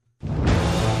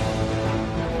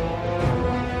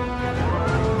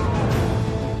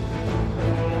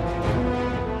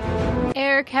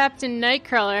our Captain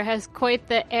Nightcrawler has quite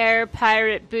the air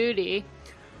pirate booty.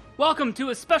 Welcome to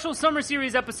a special summer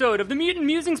series episode of the Mutant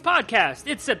Musings podcast.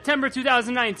 It's September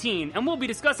 2019, and we'll be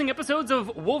discussing episodes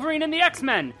of Wolverine and the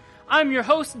X-Men. I'm your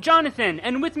host, Jonathan,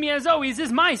 and with me as always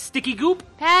is my sticky goop,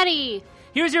 Patty!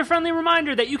 Here's your friendly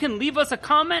reminder that you can leave us a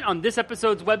comment on this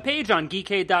episode's webpage on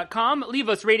geekade.com, leave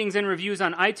us ratings and reviews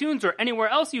on iTunes or anywhere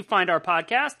else you find our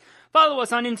podcast, follow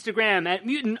us on Instagram at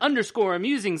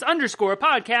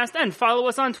mutant_musings_podcast, and follow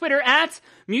us on Twitter at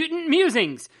Mutant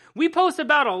Musings. We post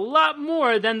about a lot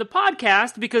more than the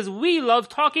podcast because we love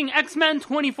talking X-Men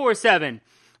 24/7.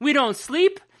 We don't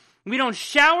sleep, we don't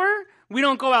shower, we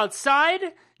don't go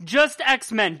outside, just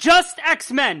X-Men. Just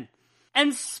X-Men!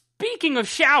 And speaking of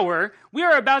shower, we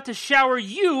are about to shower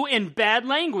you in bad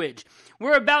language.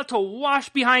 We're about to wash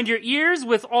behind your ears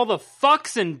with all the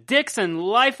fucks and dicks and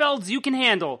Liefelds you can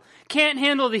handle. Can't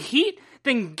handle the heat?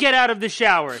 Then get out of the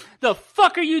shower. The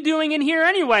fuck are you doing in here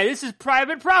anyway? This is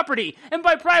private property. And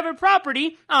by private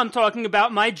property, I'm talking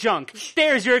about my junk.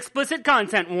 There's your explicit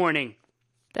content warning.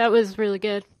 That was really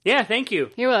good. Yeah, thank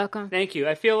you. You're welcome. Thank you.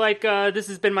 I feel like this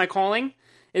has been my calling.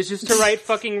 Is just to write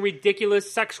fucking ridiculous,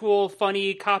 sexual,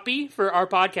 funny copy for our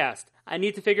podcast. I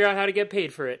need to figure out how to get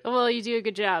paid for it. Well, you do a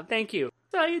good job. Thank you.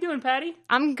 So how you doing, Patty?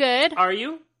 I'm good. Are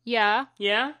you? Yeah.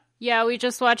 Yeah? Yeah, we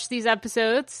just watched these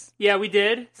episodes. Yeah, we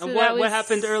did. So and that what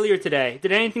happened earlier today?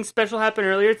 Did anything special happen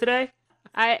earlier today?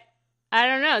 I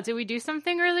don't know. Did we do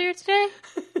something earlier today?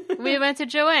 We went to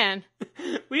Joanne.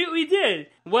 We did.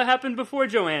 What happened before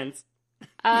Joanne's?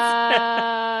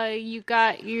 You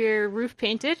got your roof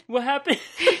painted. What happened?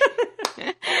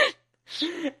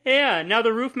 Yeah, now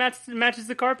the roof matches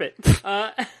the carpet.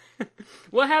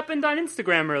 What happened on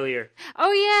Instagram earlier?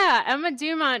 Oh yeah, Emma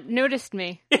Dumont noticed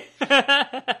me.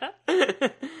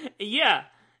 Yeah.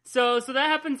 So that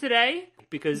happened today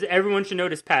because everyone should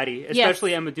notice Patty,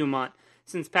 especially Yes. Emma Dumont.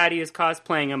 Since Patty is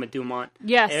cosplaying Emma Dumont.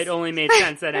 Yes. It only made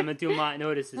sense that Emma Dumont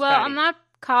notices Well, Patty. I'm not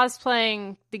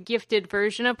cosplaying the gifted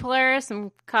version of Polaris.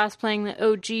 I'm cosplaying the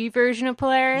OG version of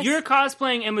Polaris. You're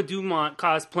cosplaying Emma Dumont,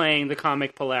 cosplaying the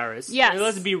comic Polaris. Yes.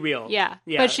 Let's be real. Yeah.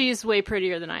 But she's way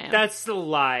prettier than I am. That's a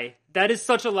lie. That is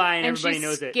such a lie, and everybody she's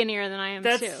knows it. skinnier than I am,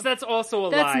 That's too. That's also a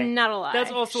lie. That's not a lie.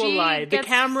 That's also a She lie. The gets-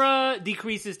 camera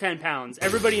decreases 10 pounds.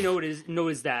 Everybody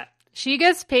knows that. She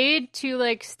gets paid to,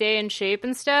 like, stay in shape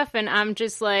and stuff, and I'm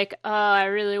just like, oh, I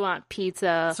really want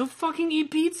pizza. So fucking eat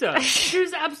pizza.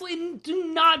 There's absolutely do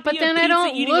not But be then a I pizza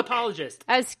don't eating look apologist.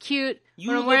 as cute You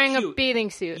when I'm look wearing a cute. bathing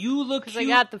suit. You look Because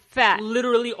cute. I got the fat.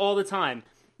 Literally all the time.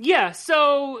 Yeah,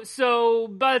 so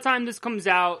by the time this comes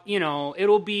out,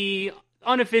 it'll be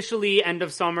unofficially end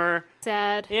of summer.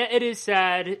 Sad. Yeah, it is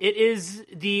sad. It is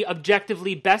the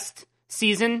objectively best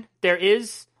season there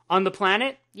is on the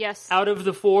planet. Yes. Out of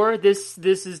the 4, this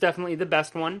is definitely the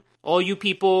best one. All you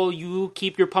people, you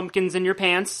keep your pumpkins in your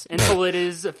pants until it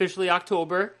is officially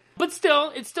October. But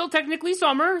still, it's still technically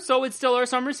summer, so it's still our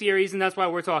summer series, and that's why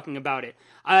we're talking about it.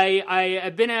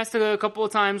 I've been asked a couple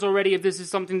of times already if this is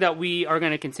something that we are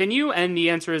going to continue, and the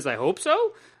answer is I hope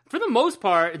so. For the most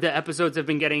part, the episodes have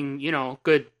been getting,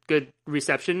 good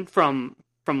reception from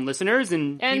listeners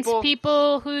and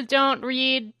people who don't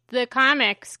read the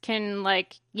comics can,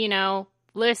 like,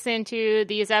 listen to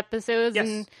these episodes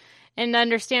Yes. and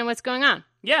understand what's going on.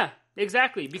 Yeah,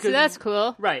 exactly. Because So that's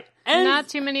cool. Right. And not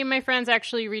too many of my friends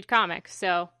actually read comics,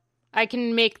 so I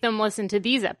can make them listen to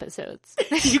these episodes.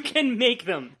 You can make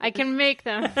them. I can make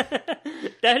them.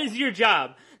 That is your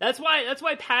job. That's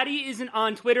why Patty isn't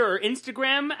on Twitter or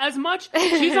Instagram as much.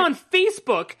 She's on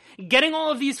Facebook getting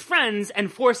all of these friends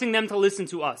and forcing them to listen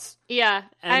to us. Yeah.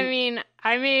 And- I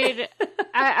mean,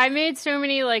 I made so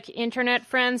many, like, internet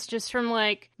friends just from,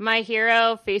 like, My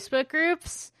Hero Facebook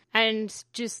groups and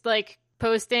just, like,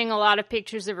 posting a lot of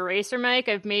pictures of Eraser Mike.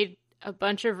 I've made a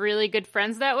bunch of really good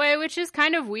friends that way, which is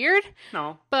kind of weird.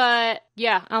 No. But,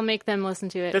 yeah, I'll make them listen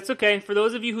to it. That's okay. For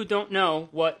those of you who don't know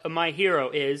what a My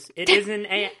Hero is, it's an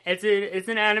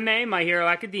anime, My Hero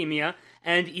Academia,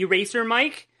 and Eraser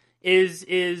Mike is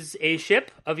a ship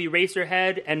of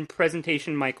Eraserhead and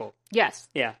Presentation Michael. Yes.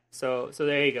 Yeah. So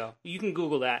there you go. You can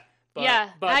Google that. But, Yeah,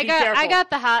 but I be careful. got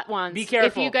the hot ones. Be careful.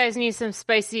 If you guys need some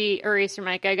spicy Eraser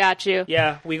Mike, I got you.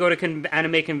 Yeah, we go to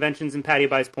anime conventions and Patty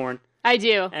buys porn. I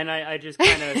do. And I just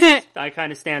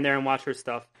kind of stand there and watch her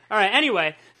stuff. All right.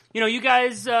 Anyway, you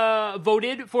guys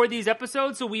voted for these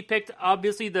episodes, so we picked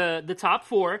obviously the top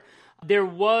 4. There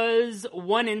was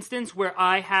one instance where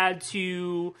I had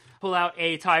to pull out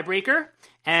a tiebreaker,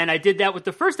 and I did that with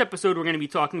the first episode we're going to be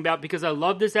talking about because I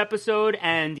love this episode,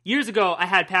 and years ago I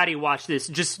had Patty watch this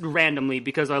just randomly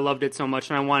because I loved it so much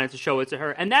and I wanted to show it to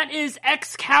her, and that is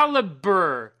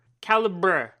Excalibur.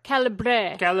 Calibre.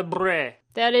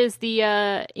 That is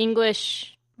the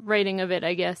English writing of it,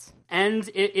 I guess. And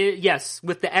yes,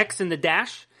 with the X and the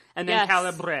dash, and then Yes.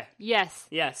 Calabre. Yes.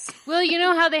 Yes. Well, you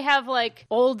know how they have, like,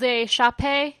 Old Day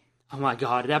Chape? Oh my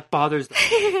god, that bothers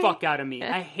the fuck out of me.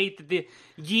 I hate the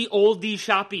ye oldie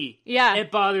shoppy. Yeah.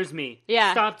 It bothers me.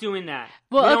 Yeah. Stop doing that.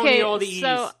 Well, we don't okay, need all the E's.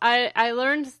 so I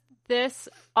learned this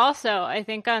also, I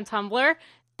think, on Tumblr,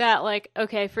 that, like,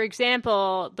 okay, for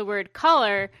example, the word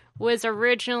color was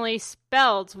originally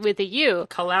spelled with a U.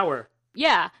 Calower.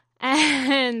 Yeah.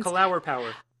 And Calower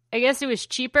power. I guess it was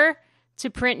cheaper to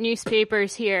print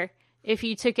newspapers here if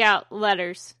you took out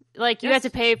letters. Like, you Yes.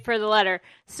 had to pay for the letter.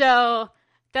 So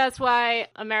that's why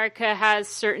America has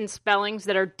certain spellings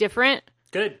that are different.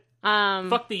 Good.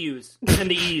 Fuck the U's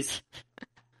and the E's.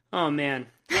 Oh, man.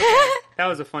 That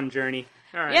was a fun journey.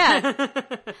 All right.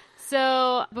 Yeah.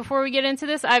 So before we get into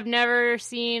this, I've never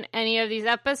seen any of these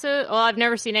episodes. Well, I've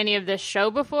never seen any of this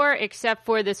show before except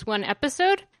for this one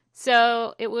episode.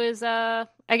 So it was, I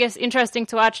guess, interesting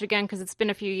to watch it again because it's been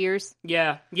a few years.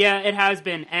 Yeah, it has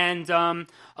been. And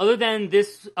other than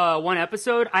this one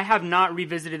episode, I have not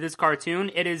revisited this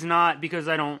cartoon. It is not because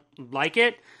I don't like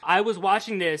it. I was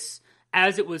watching this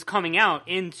as it was coming out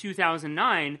in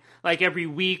 2009, like every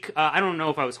week. I don't know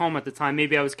if I was home at the time.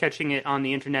 Maybe I was catching it on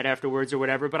the internet afterwards or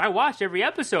whatever. But I watched every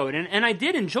episode, and I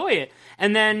did enjoy it.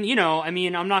 And then, I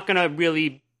mean, I'm not going to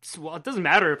really... Well, it doesn't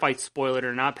matter if I spoil it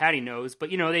or not. Patty knows.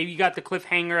 But, you got the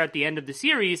cliffhanger at the end of the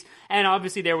series, and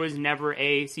obviously there was never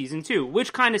a season 2,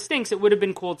 which kind of stinks. It would have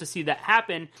been cool to see that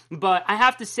happen. But I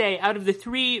have to say, out of the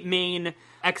 3 main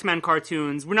X-Men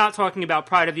cartoons, we're not talking about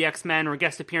Pride of the X-Men or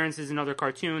guest appearances in other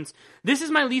cartoons. This is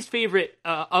my least favorite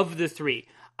of the 3.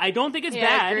 I don't think it's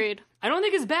bad. Agreed. I don't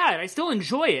think it's bad. I still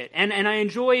enjoy it. And I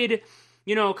enjoyed...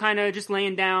 kind of just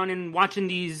laying down and watching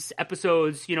these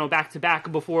episodes, back to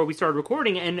back before we started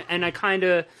recording. And I kind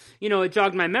of, it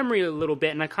jogged my memory a little bit.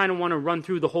 And I kind of want to run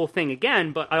through the whole thing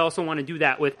again. But I also want to do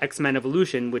that with X-Men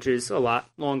Evolution, which is a lot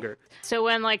longer. So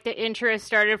when, like, the intro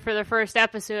started for the first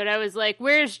episode, I was like,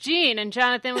 where's Jean? And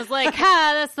Jonathan was like,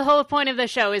 that's the whole point of the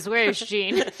show is where's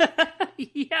Jean?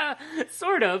 Yeah,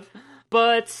 sort of.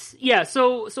 But, yeah,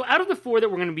 so out of the 4 that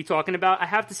we're going to be talking about, I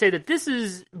have to say that this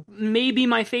is maybe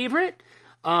my favorite.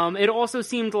 It also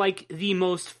seemed like the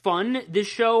most fun. This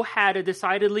show had a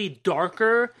decidedly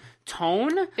darker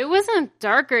tone. It wasn't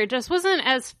darker. It just wasn't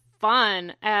as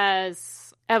fun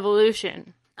as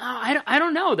Evolution. I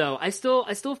don't know, though. I still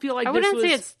feel like I wouldn't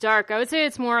say it's dark. I would say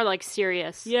it's more, like,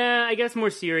 serious. Yeah, I guess more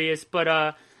serious. But,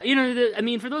 for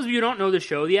those of you who don't know the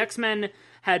show, the X-Men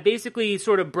had basically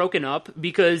sort of broken up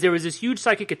because there was this huge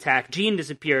psychic attack. Jean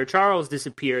disappeared, Charles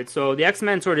disappeared, so the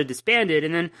X-Men sort of disbanded,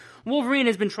 and then Wolverine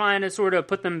has been trying to sort of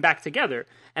put them back together,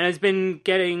 and has been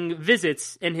getting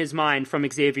visits in his mind from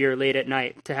Xavier late at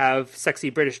night to have sexy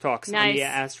British talks on the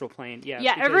astral plane. Yeah,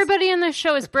 because everybody in this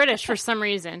show is British for some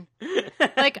reason.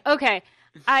 Like, okay,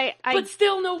 but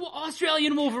still no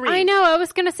Australian Wolverine. I know, I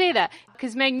was gonna say that,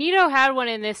 because Magneto had one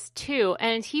in this too,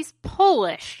 and he's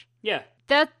Polish. Yeah.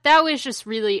 That was just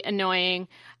really annoying.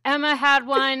 Emma had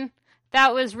one.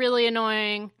 That was really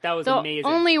annoying. That was the amazing. The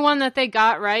only one that they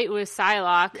got right was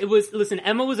Psylocke. Listen,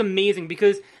 Emma was amazing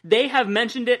because they have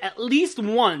mentioned it at least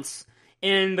once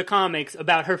in the comics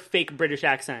about her fake British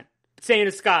accent. Saying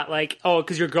to Scott, like, oh,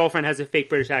 because your girlfriend has a fake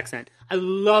British accent. I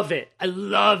love it.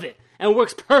 And it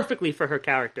works perfectly for her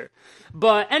character.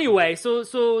 But anyway, so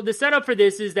the setup for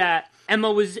this is that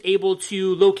Emma was able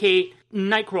to locate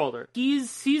Nightcrawler.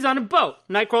 He's on a boat.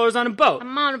 Nightcrawler's on a boat.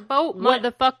 I'm on a boat,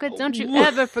 motherfucker. Don't you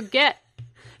ever forget.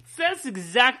 That's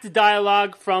exact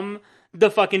dialogue from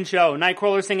the fucking show.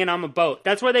 Nightcrawler singing on a boat.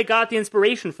 That's where they got the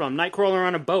inspiration from. Nightcrawler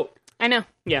on a boat. I know.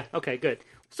 Yeah, okay, good.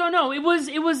 So no, it was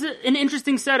an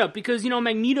interesting setup because,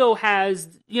 Magneto has,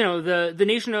 the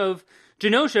nation of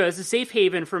Genosha as a safe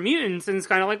haven for mutants, and it's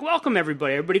kind of like, welcome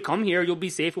everybody. Everybody come here, you'll be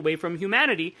safe away from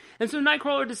humanity. And so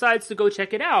Nightcrawler decides to go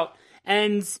check it out.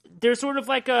 And they're sort of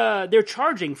like they're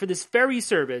charging for this ferry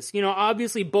service.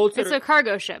 Obviously boats It's a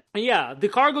cargo ship. Yeah, the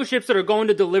cargo ships that are going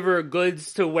to deliver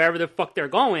goods to wherever the fuck they're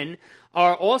going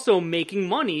are also making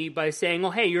money by saying,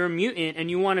 oh, hey, you're a mutant and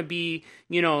you want to be,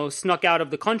 snuck out of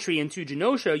the country into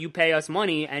Genosha, you pay us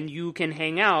money and you can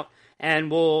hang out and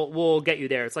we'll get you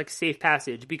there. It's like safe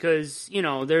passage because,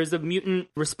 there's a mutant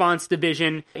response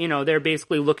division. They're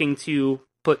basically looking to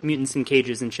put mutants in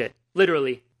cages and shit.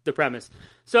 Literally, the premise.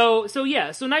 So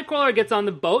Nightcrawler gets on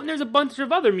the boat, and there's a bunch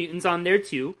of other mutants on there,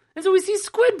 too. And so we see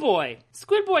Squid Boy.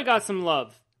 Squid Boy got some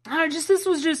love. This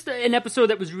was just an episode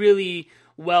that was really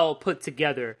well put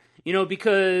together.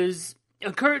 Because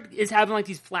Kurt is having like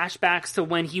these flashbacks to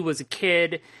when he was a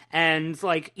kid and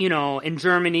like, you know, in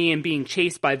Germany and being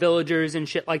chased by villagers and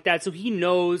shit like that. So he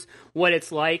knows what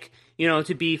it's like, you know,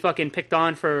 to be fucking picked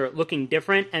on for looking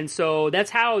different. And so that's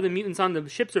how the mutants on the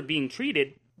ships are being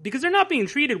treated, because they're not being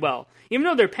treated well. Even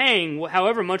though they're paying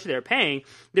however much they're paying,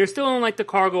 they're still in like the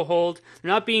cargo hold.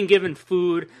 They're not being given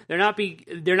food. They're not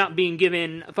being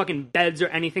given fucking beds or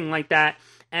anything like that.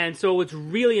 And so what's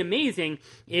really amazing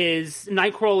is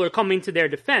Nightcrawler coming to their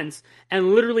defense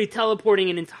and literally teleporting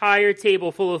an entire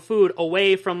table full of food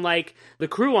away from, like, the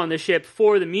crew on the ship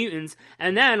for the mutants.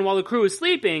 And then, while the crew is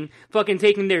sleeping, fucking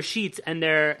taking their sheets and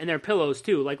their pillows,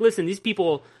 too. Like, listen, these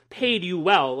people paid you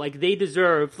well. Like, they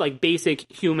deserve, like,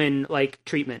 basic human, like,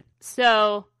 treatment.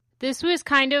 So, this was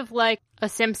kind of like a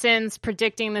Simpsons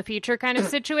predicting the future kind of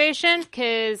situation,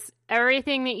 because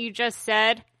everything that you just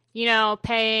said, you know,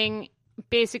 paying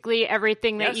basically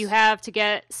everything that you have to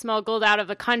get smuggled out of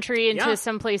the country into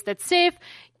some place that's safe,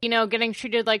 you know, getting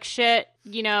treated like shit,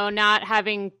 you know, not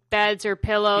having beds or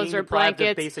pillows or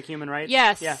blankets. Of basic human rights.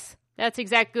 Yes. That's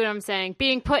exactly what I'm saying.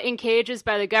 Being put in cages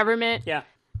by the government. Yeah.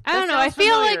 I don't know. I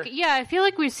feel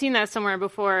like we've seen that somewhere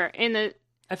before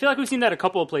I feel like we've seen that a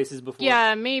couple of places before.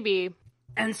 Yeah, maybe.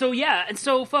 And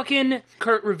so fucking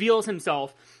Kurt reveals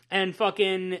himself and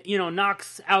fucking, you know,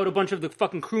 knocks out a bunch of the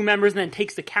fucking crew members and then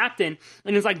takes the captain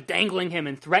and is like dangling him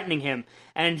and threatening him.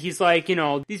 And he's like, you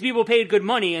know, these people paid good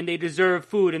money and they deserve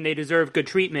food and they deserve good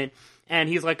treatment. And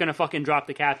he's like gonna fucking drop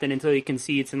the captain until he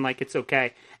concedes and like it's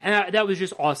okay. And that was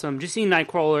just awesome. Just seeing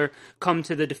Nightcrawler come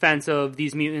to the defense of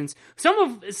these mutants, some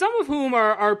of whom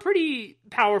are pretty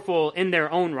powerful in their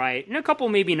own right, and a couple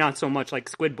maybe not so much, like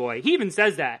Squid Boy. He even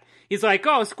says that. He's like,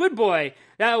 oh, Squid Boy,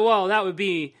 that would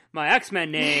be my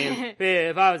X-Men name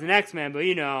if I was an X-Men, but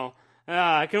you know,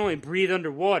 I can only breathe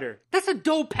underwater. That's a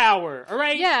dope power,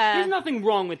 alright? Yeah. There's nothing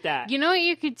wrong with that. You know what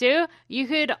you could do? You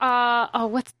could,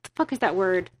 what the fuck is that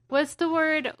word? What's the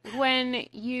word when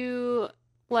you,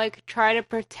 like, try to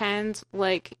pretend,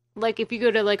 like if you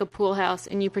go to, like, a pool house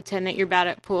and you pretend that you're bad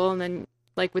at pool and then,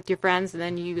 like, with your friends and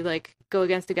then you, like, go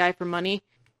against a guy for money?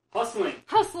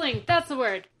 Hustling, that's the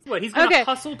word. What, he's gonna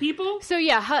hustle people? So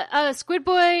yeah, Squid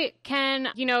Boy can,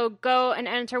 you know, go and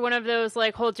enter one of those,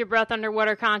 like, hold your breath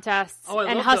underwater contests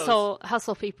and hustle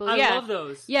people. I love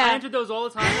those. Yeah. I entered those all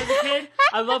the time as a kid.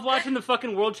 I love watching the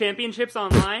fucking world championships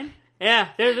online. Yeah,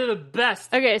 they're the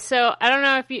best. Okay, so I don't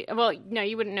know if you... Well, no,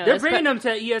 you wouldn't know They're bringing them to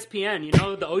ESPN, you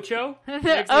know, the Ocho?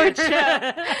 The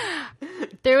Ocho.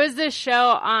 There was this show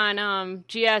on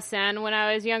GSN when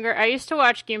I was younger. I used to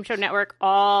watch Game Show Network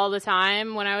all the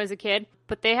time when I was a kid.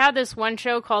 But they had this one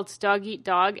show called Dog Eat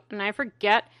Dog, and I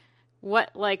forget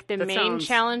what, like, the main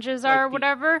challenges are or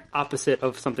whatever. Opposite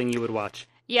of something you would watch.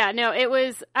 Yeah, no, it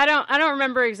was, I don't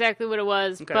remember exactly what it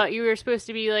was, but you were supposed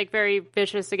to be, like, very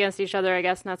vicious against each other, I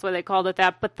guess, and that's why they called it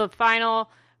that. But the final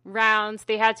rounds,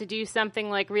 they had to do something,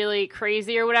 like, really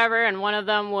crazy or whatever, and one of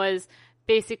them was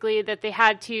basically that they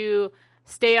had to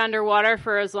stay underwater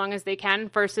for as long as they can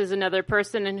versus another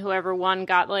person, and whoever won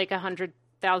got, like,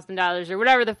 $100,000 or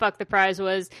whatever the fuck the prize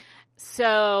was.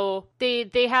 So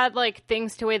they had, like,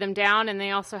 things to weigh them down, and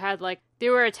they also had, like, they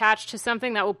were attached to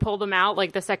something that would pull them out,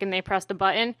 like, the second they pressed a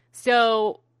button.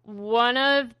 So one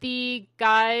of the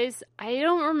guys, I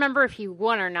don't remember if he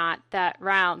won or not that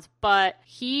round, but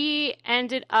he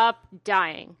ended up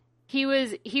dying. He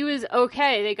was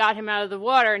okay. They got him out of the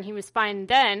water, and he was fine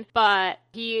then, but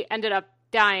he ended up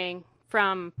dying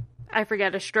from, I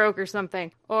forget, a stroke or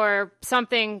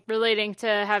something relating to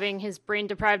having his brain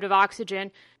deprived of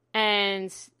oxygen.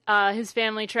 And his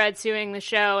family tried suing the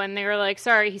show, and they were like,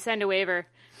 sorry, he signed a waiver.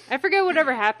 I forget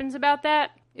whatever happens about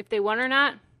that, if they won or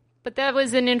not, but that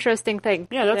was an interesting thing.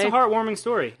 Yeah, that's a heartwarming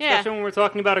story, especially when we're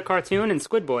talking about a cartoon and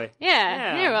Squid Boy.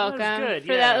 Yeah, you're welcome good,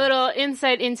 for that little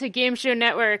insight into Game Show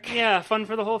Network. Yeah, fun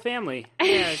for the whole family.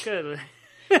 Yeah, good.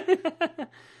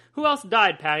 Who else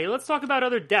died, Patty? Let's talk about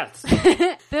other deaths.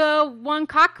 The one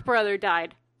Koch brother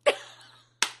died.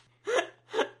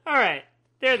 All right.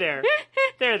 They're there.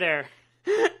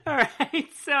 All right.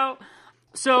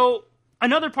 So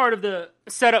another part of the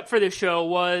setup for this show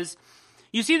was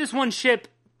you see this one ship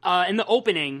in the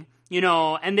opening, you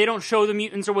know, and they don't show the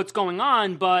mutants or what's going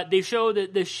on, but they show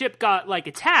that the ship got, like,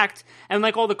 attacked and,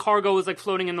 like, all the cargo is, like,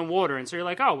 floating in the water. And so you're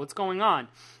like, oh, what's going on?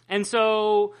 And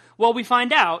so, well, we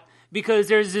find out because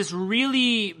there's this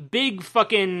really big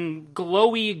fucking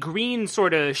glowy green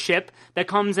sort of ship that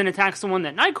comes and attacks the one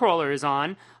that Nightcrawler is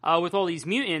on with all these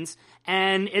mutants.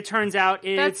 And it turns out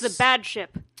that's the bad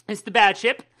ship. It's the bad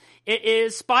ship. It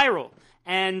is Spiral.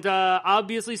 And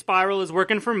obviously Spiral is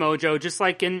working for Mojo, just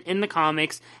like in the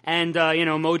comics. And,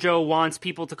 Mojo wants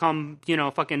people to come,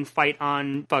 fucking fight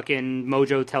on fucking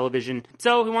Mojo television.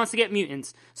 So he wants to get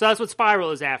mutants. So that's what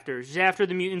Spiral is after. She's after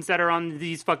the mutants that are on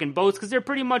these fucking boats, because they're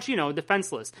pretty much,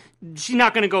 defenseless. She's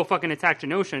not going to go fucking attack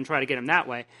Genosha and try to get him that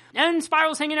way. And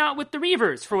Spiral's hanging out with the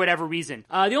Reavers for whatever reason.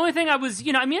 The only thing I was,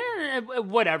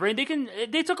 whatever.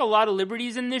 They took a lot of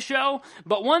liberties in this show,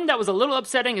 but one that was a little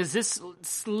upsetting is this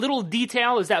little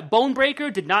detail is that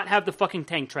Bonebreaker did not have the fucking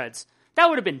tank treads. That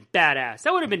would have been badass.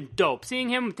 That would have been dope. Seeing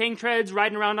him with tank treads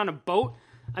riding around on a boat.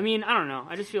 I mean, I don't know.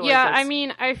 I just feel like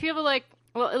I feel like,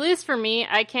 well, at least for me,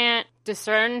 I can't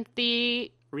discern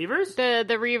the Reavers? The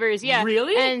Reavers, yeah.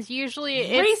 Really? And usually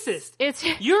racist.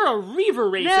 You're a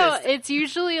Reaver racist. No, it's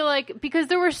usually like, because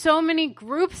there were so many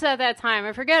groups at that time.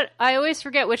 I always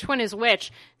forget which one is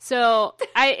which. So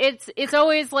it's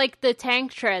always like the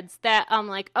tank treads that I'm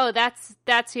like, oh, that's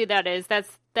who that is.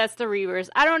 That's the Reavers.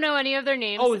 I don't know any of their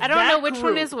names. Oh, I don't know which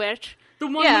group. one is which. The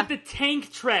one with the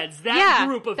tank treads. That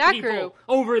group of people group.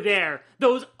 Over there.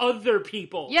 Those other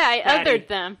people. Yeah, I othered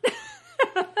them.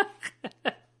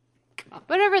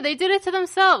 Whatever, they did it to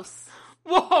themselves.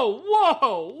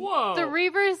 Whoa. The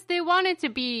Reavers, they wanted to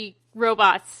be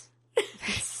robots.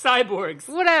 Cyborgs.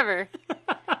 Whatever.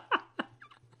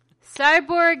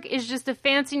 Cyborg is just a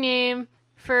fancy name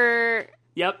for...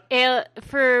 Yep.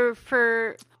 For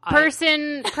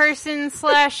person /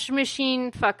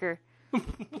 machine fucker.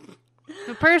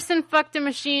 The person fucked a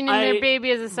machine and their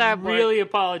baby is a cyborg. I really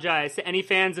apologize to any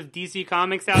fans of DC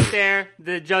Comics out there.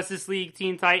 The Justice League,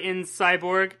 Teen Titans,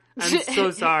 Cyborg. I'm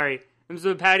so sorry.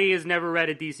 So Patty has never read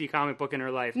a DC comic book in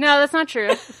her life. No, that's not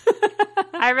true.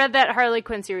 I read that Harley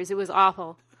Quinn series. It was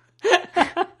awful.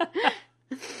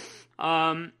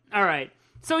 All right.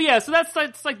 So yeah, so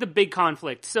that's like the big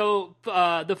conflict. So the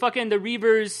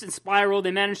Reavers and Spiral,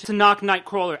 they managed to knock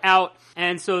Nightcrawler out,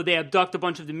 and so they abduct a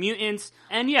bunch of the mutants.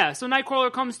 And yeah, so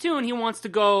Nightcrawler comes to, and he wants to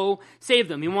go save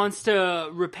them. He wants to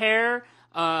repair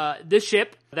the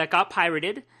ship that got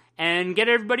pirated and get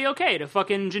everybody okay to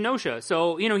fucking Genosha.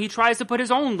 So, he tries to put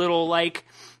his own little,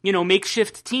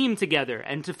 makeshift team together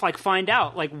and to, find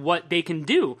out, what they can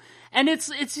do. And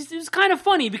it's kind of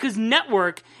funny because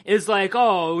Network is like,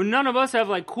 oh, none of us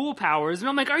have, cool powers. And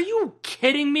I'm like, are you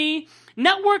kidding me?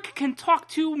 Network can talk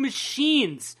to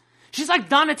machines. She's like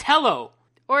Donatello.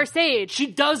 Or Sage. She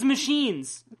does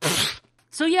machines.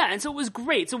 So yeah, and so it was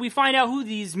great. So we find out who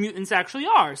these mutants actually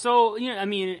are. So, I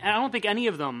don't think any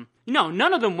of them...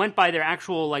 none of them went by their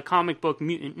actual, comic book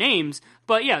mutant names.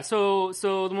 But yeah, so the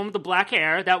one with the black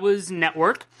hair, that was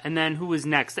Network. And then who was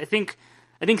next? I think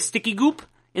Sticky Goop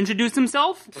introduced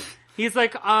himself. He's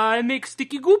like, I make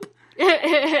Sticky Goop.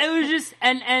 It was just...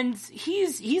 And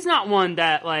he's not one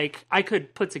that, I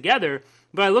could put together.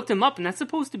 But I looked him up, and that's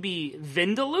supposed to be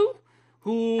Vindaloo,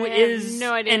 who is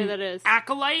no idea who that is.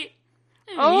 Acolyte.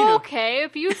 Okay,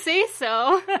 if you say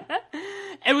so.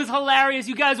 It was hilarious,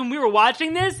 you guys, when we were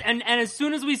watching this, and as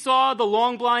soon as we saw the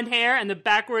long blonde hair and the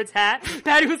backwards hat,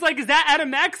 Patty was like, is that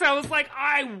Adam X? I was like,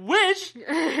 I wish!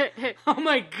 Oh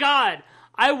my god,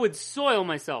 I would soil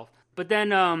myself. But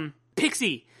then,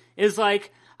 Pixie is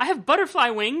like, I have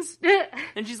butterfly wings,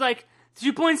 and she's like,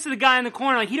 she points to the guy in the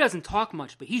corner, he doesn't talk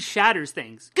much, but he shatters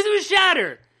things. Because it was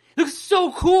Shatter! It looks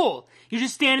so cool! You're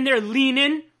just standing there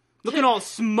leaning, looking all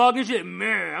smug and shit.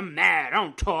 Man, I'm mad. I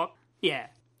don't talk. Yeah.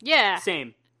 Yeah.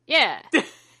 Same. Yeah.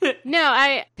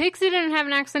 No, Pixie didn't have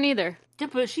an accent either. Yeah,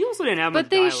 but she also didn't have much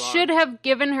dialogue. But they should have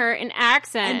given her an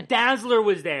accent. And Dazzler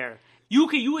was there.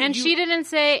 She didn't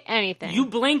say anything. You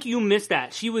blink, you miss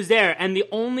that. She was there, and the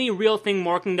only real thing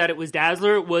marking that it was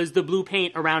Dazzler was the blue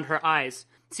paint around her eyes.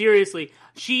 Seriously.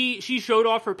 She showed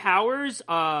off her powers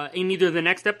in either the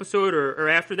next episode or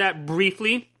after that,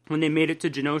 briefly, when they made it to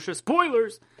Genosha.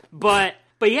 Spoilers! But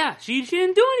yeah, she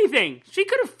didn't do anything. She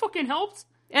could have fucking helped.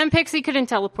 And Pixie couldn't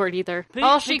teleport either.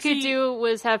 All she could do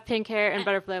was have pink hair and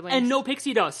butterfly wings. And no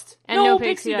pixie dust. And no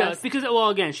pixie dust. Because, well,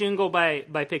 again, she didn't go by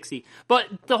Pixie. But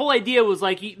the whole idea was,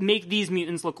 you make these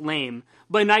mutants look lame.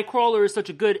 But Nightcrawler is such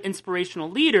a good inspirational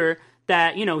leader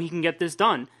that, he can get this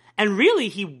done. And really,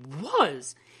 he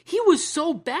was. He was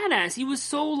so badass. He was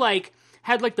so,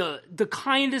 had, the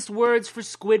kindest words for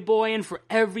Squid Boy and for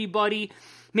everybody.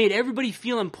 Made everybody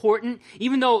feel important.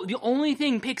 Even though the only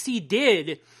thing Pixie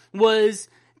did was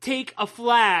take a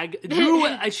flag,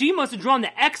 she must have drawn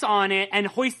the X on it and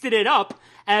hoisted it up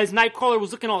as Nightcrawler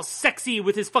was looking all sexy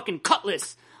with his fucking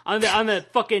cutlass on the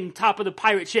fucking top of the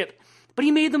pirate ship. But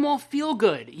he made them all feel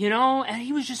good, and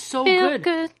he was just so good.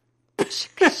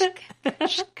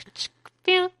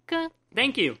 Feel good.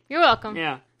 Thank you. You're welcome.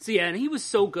 Yeah. So yeah, and he was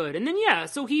so good. And then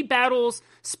so he battles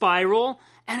Spiral,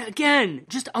 and again,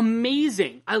 just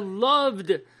amazing. I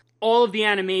loved all of the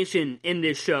animation in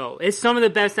this show. It's some of the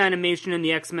best animation in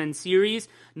the X-Men series.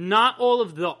 Not all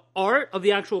of the art of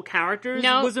the actual characters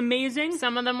was amazing.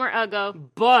 Some of them were uggo.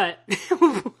 But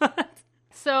what?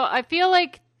 So I feel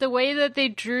like the way that they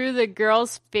drew the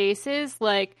girls' faces,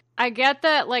 like, I get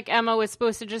that, like, Emma was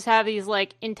supposed to just have these,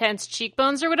 like, intense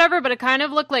cheekbones or whatever, but it kind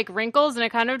of looked like wrinkles, and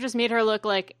it kind of just made her look,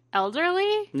 like,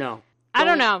 elderly? No. I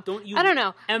don't know. I don't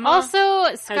know. Emma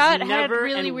also, Scott had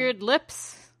really weird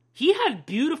lips. He had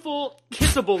beautiful,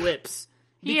 kissable lips.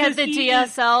 He had the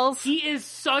DSLs. He is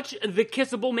such the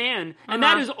kissable man. And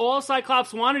that is all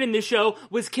Cyclops wanted in this show,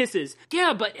 was kisses.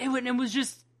 Yeah, but it was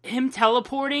just him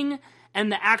teleporting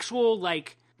and the actual,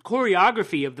 like,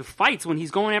 choreography of the fights when he's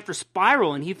going after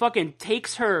Spiral and he fucking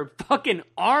takes her fucking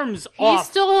arms off.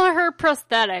 He stole her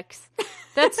prosthetics.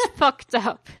 That's fucked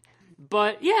up.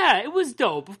 But yeah, it was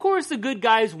dope. Of course, the good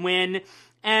guys win.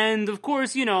 And of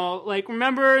course, you know, like,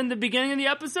 remember in the beginning of the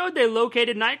episode, they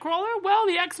located Nightcrawler? Well,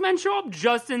 the X-Men show up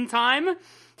just in time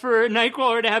for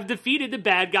Nightcrawler to have defeated the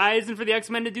bad guys and for the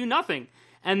X-Men to do nothing.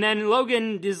 And then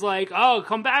Logan is like, oh,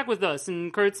 come back with us.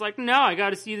 And Kurt's like, no, I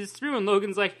gotta see this through. And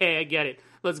Logan's like, hey, I get it.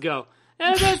 Let's go.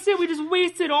 And that's it. We just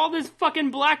wasted all this fucking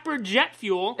Blackbird jet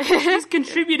fuel. Just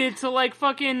contributed to, like,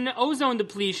 fucking ozone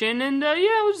depletion. And,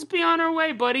 we'll just be on our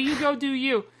way, buddy. You go do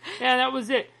you. Yeah, that was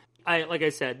it. Like I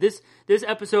said, this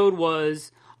episode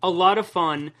was a lot of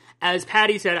fun. As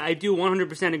Patty said, I do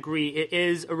 100% agree. It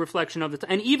is a reflection of the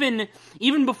time. And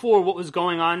even before what was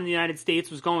going on in the United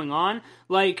States was going on,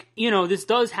 like, you know, this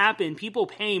does happen. People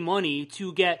pay money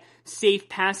to get safe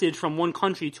passage from one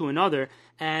country to another.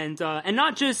 And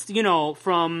not just, you know,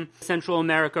 from Central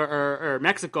America or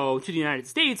Mexico to the United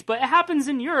States, but it happens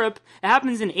in Europe, it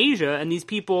happens in Asia, and these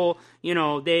people, you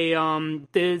know, they,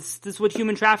 this is what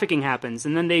human trafficking happens,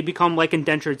 and then they become like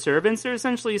indentured servants, they're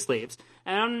essentially slaves.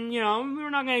 And, you know,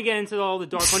 we're not gonna get into all the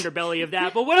dark underbelly of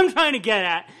that, but what I'm trying to get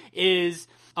at is,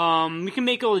 we can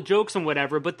make all the jokes and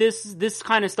whatever, but this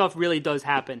kind of stuff really does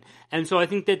happen. And so I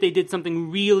think that they did something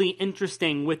really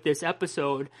interesting with this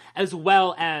episode, as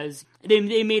well as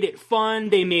they made it fun,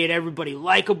 they made everybody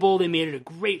likable, they made it a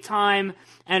great time,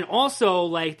 and also,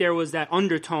 like, there was that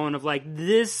undertone of, like,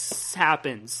 this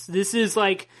happens. This is,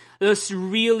 like, this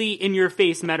really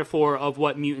in-your-face metaphor of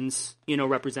what mutants, you know,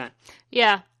 represent.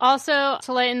 Yeah. Also,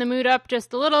 to lighten the mood up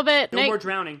just a little bit. No more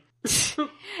drowning.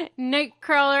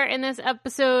 Nightcrawler in this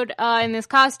episode, in this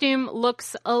costume,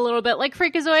 looks a little bit like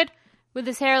Freakazoid, with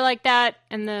his hair like that,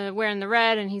 and wearing the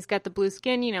red, and he's got the blue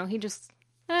skin. You know, he just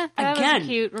that was a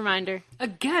cute reminder.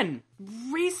 Again,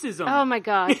 racism. Oh my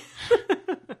god.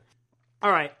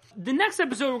 All right, the next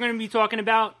episode we're going to be talking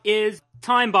about is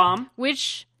Time Bomb,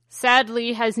 which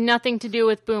sadly has nothing to do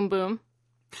with Boom Boom.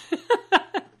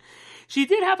 She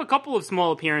did have a couple of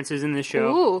small appearances in this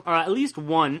show. Ooh. Or at least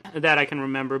one that I can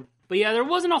remember. But yeah, there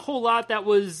wasn't a whole lot that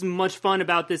was much fun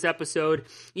about this episode,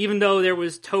 even though there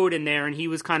was Toad in there, and he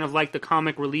was kind of like the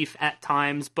comic relief at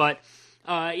times. But,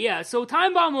 so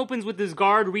Time Bomb opens with this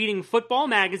guard reading Football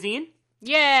magazine.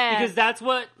 Yeah. Because that's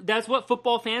what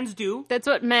football fans do. That's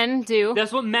what men do.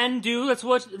 That's what men do. That's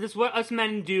what us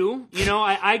men do. You know,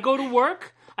 I go to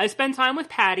work, I spend time with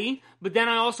Patty, but then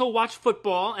I also watch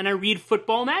football and I read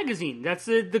Football magazine. That's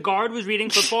the guard was reading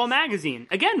Football magazine.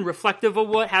 Again, reflective of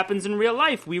what happens in real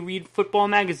life. We read Football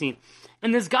magazine.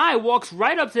 And this guy walks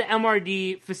right up to the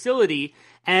MRD facility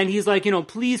and he's like, you know,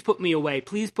 please put me away.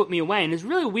 Please put me away. And it's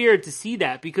really weird to see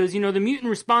that because, you know, the Mutant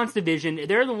Response Division,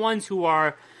 they're the ones who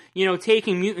are, you know,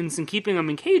 taking mutants and keeping them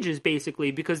in cages,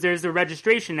 basically, because there's the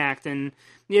Registration Act, and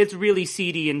it's really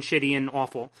seedy and shitty and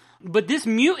awful. But this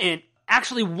mutant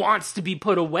actually wants to be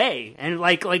put away, and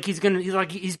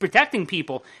he's protecting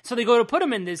people. So they go to put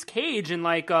him in this cage, and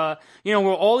where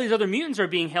all these other mutants are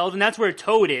being held, and that's where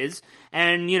Toad is.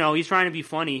 And, you know, he's trying to be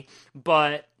funny,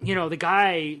 but, you know, the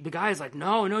guy's like,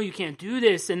 no, you can't do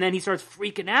this. And then he starts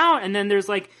freaking out, and then there's,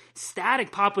 like,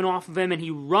 static popping off of him, and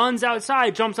he runs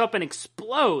outside, jumps up, and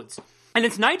explodes. And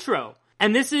it's Nitro.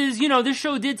 And this is, you know, this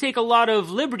show did take a lot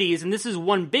of liberties, and this is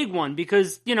one big one,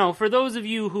 because, you know, for those of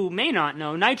you who may not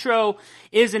know, Nitro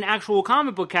is an actual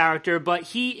comic book character, but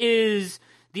he is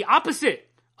the opposite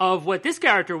of what this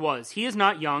character was. He is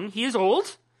not young, he is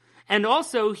old. And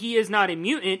also, he is not a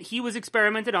mutant. He was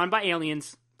experimented on by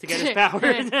aliens to get his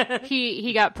powers.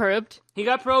 He got probed. He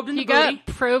got probed in the booty. He got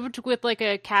probed with like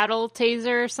a cattle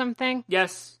taser or something.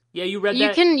 Yes. Yeah, you read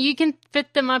that. You can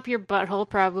fit them up your butthole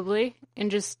probably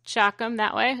and just shock them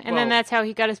that way. And then that's how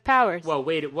he got his powers. Whoa,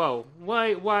 wait. Whoa.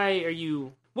 Why are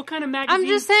you What kind of magazine? I'm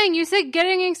just saying, you said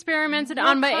getting experimented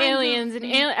on by aliens, and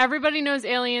everybody knows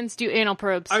aliens do anal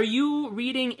probes. Are you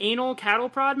reading Anal Cattle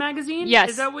Prod magazine?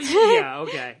 Yes. Is that what you... Yeah,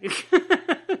 okay.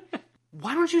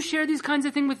 Why don't you share these kinds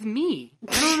of things with me?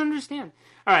 I don't understand.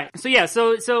 All right, so yeah,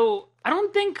 so I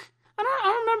don't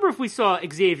remember if we saw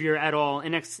Xavier at all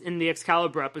in the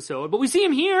Excalibur episode, but we see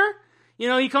him here. You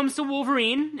know, he comes to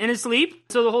Wolverine in his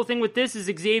sleep. So the whole thing with this is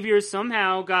Xavier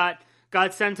somehow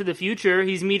got sent to the future.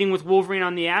 He's meeting with Wolverine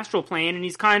on the astral plane, and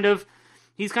he's kind of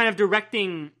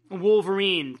directing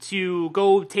Wolverine to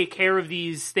go take care of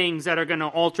these things that are going to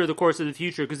alter the course of the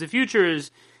future, because the future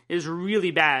is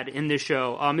really bad in this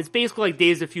show. It's basically like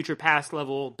Days of Future Past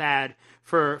level bad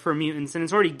for mutants, and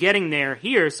it's already getting there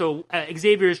here. So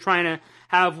Xavier is trying to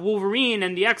have Wolverine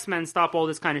and the X-Men stop all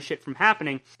this kind of shit from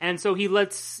happening. And so he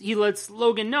lets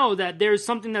Logan know that there's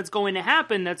something that's going to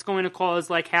happen that's going to cause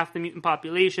like half the mutant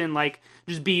population like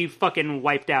just be fucking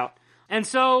wiped out. And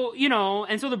so,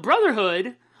 the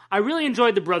Brotherhood, I really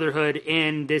enjoyed the Brotherhood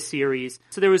in this series.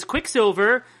 So there was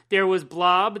Quicksilver, there was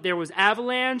Blob, there was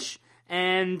Avalanche,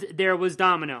 and there was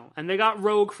Domino. And they got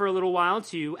Rogue for a little while,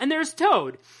 too. And there's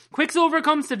Toad. Quicksilver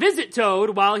comes to visit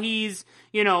Toad while he's,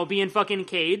 being fucking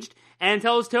caged, and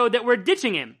tells Toad that we're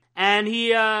ditching him. And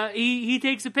he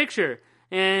takes a picture.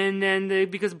 And then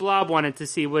because Blob wanted to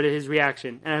see what his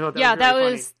reaction. And I thought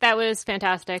that was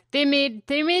fantastic. They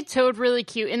made Toad really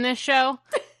cute in this show.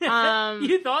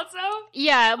 You thought so?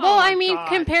 Yeah. Well, God.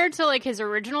 compared to like his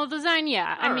original design,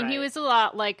 yeah. He was a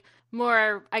lot like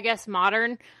more, I guess,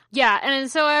 modern. Yeah, and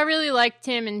so I really liked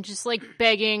him and just like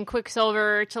begging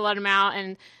Quicksilver to let him out,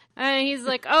 and he's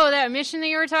like, "Oh, that mission that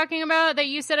you were talking about that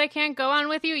you said I can't go on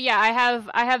with you? Yeah, I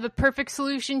have a perfect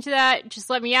solution to that. Just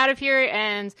let me out of here,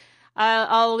 and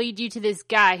I'll lead you to this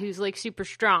guy who's like super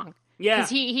strong." Yeah,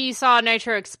 because he saw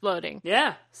Nitro exploding.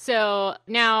 Yeah. So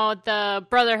now the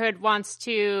Brotherhood wants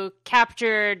to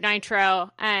capture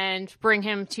Nitro and bring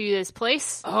him to this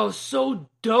place. Oh, so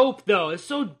dope though! It's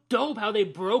so dope how they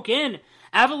broke in.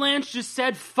 Avalanche just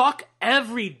said, fuck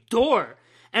every door.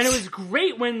 And it was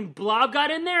great when Blob got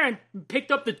in there and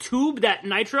picked up the tube that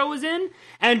Nitro was in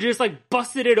and just, like,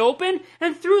 busted it open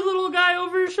and threw the little guy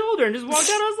over his shoulder and just walked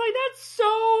out. I was like, that's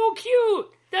so cute.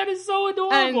 That is so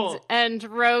adorable. And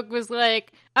Rogue was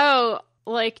like, oh,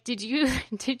 like, did you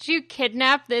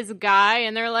kidnap this guy?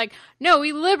 And they're like, no,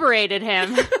 we liberated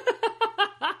him.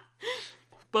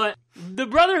 But the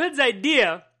Brotherhood's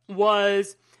idea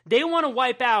was... they want to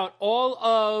wipe out all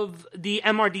of the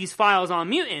MRD's files on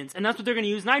mutants, and that's what they're going to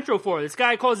use Nitro for. This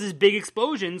guy causes big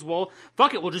explosions. Well,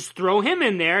 fuck it, we'll just throw him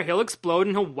in there, he'll explode,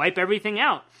 and he'll wipe everything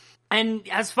out. And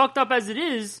as fucked up as it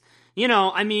is,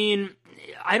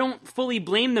 I don't fully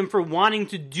blame them for wanting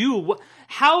to do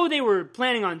how they were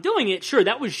planning on doing it. Sure,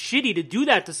 that was shitty to do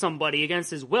that to somebody against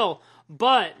his will,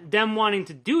 but them wanting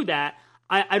to do that,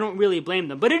 I don't really blame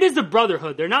them. But it is the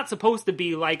Brotherhood. They're not supposed to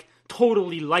be, like,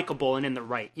 totally likable and in the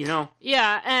right,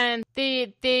 Yeah, and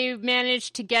they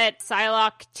managed to get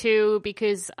Psylocke too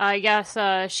because I guess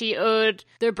she owed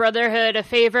the Brotherhood a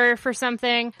favor for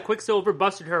something. Quicksilver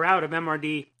busted her out of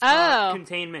MRD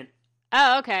containment.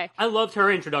 Oh, okay. I loved her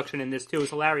introduction in this too. It was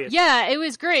hilarious. Yeah, it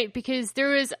was great because there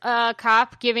was a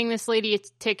cop giving this lady a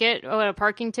ticket, a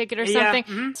parking ticket or something.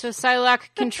 Yeah, mm-hmm. So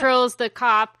Psylocke controls the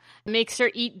cop, makes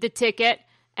her eat the ticket,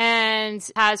 and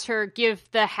has her give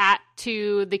the hat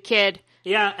to the kid.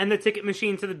 Yeah, and the ticket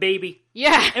machine to the baby.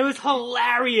 Yeah. It was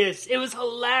hilarious. It was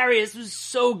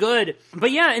so good.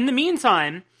 But yeah, in the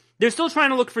meantime, they're still trying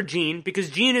to look for Jean, because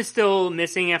Jean is still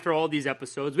missing after all these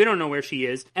episodes. We don't know where she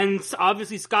is. And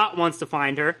obviously Scott wants to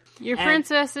find her. Your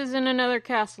princess is in another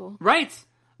castle. Right.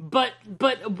 But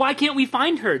why can't we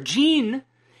find her? Jean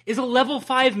is a level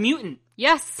 5 mutant.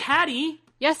 Yes. Patty.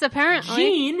 Yes, apparently.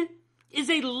 Jean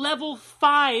is a level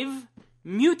 5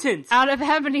 mutant. Out of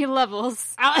how many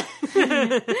levels?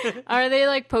 Are they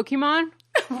like Pokemon?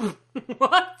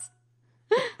 What?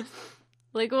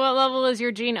 Like, what level is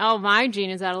your Jean? Oh, my Jean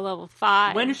is at a level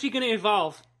 5. When is she going to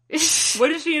evolve? What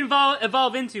does she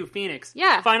evolve into? Phoenix.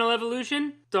 Yeah. Final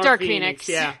evolution? Dark Phoenix.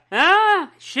 Yeah.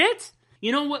 Ah, shit.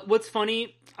 You know what's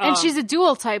funny? And she's a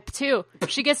dual type, too.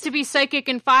 She gets to be psychic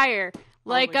and fire.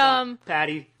 Like,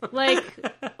 Patty. Like,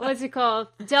 what's it called?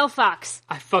 Delphox.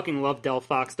 I fucking love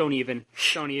Delphox. Don't even.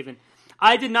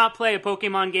 I did not play a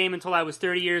Pokemon game until I was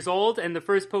 30 years old, and the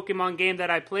first Pokemon game that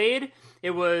I played,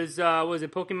 it was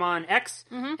it Pokemon X,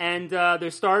 mm-hmm. And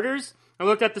their starters. I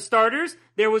looked at the starters,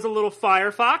 there was a little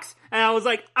Firefox, and I was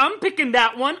like, I'm picking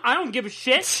that one, I don't give a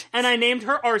shit, and I named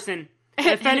her Arson.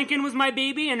 Fennekin was my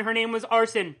baby, and her name was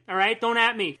Arson, alright? Don't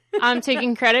at me. I'm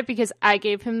taking credit because I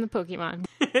gave him the Pokemon.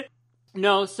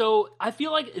 No, so I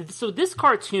feel like, this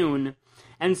cartoon,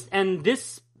 And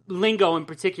this lingo in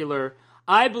particular,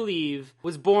 I believe,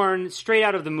 was born straight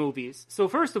out of the movies. So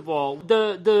first of all,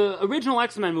 the original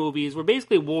X-Men movies were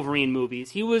basically Wolverine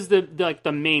movies. He was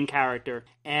the main character.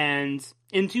 And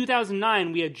in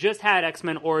 2009, we had just had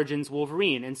X-Men Origins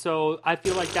Wolverine. And so I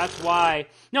feel like that's why...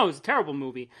 No, it was a terrible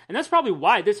movie. And that's probably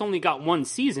why this only got one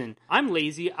season. I'm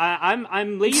lazy.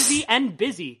 I'm lazy and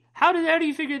busy. How do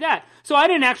you figure that? So I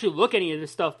didn't actually look any of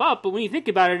this stuff up, but when you think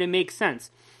about it, it makes sense.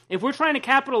 If we're trying to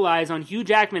capitalize on Hugh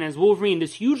Jackman as Wolverine,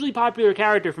 this hugely popular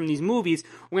character from these movies,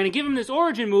 we're going to give him this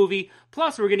origin movie,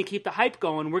 plus we're going to keep the hype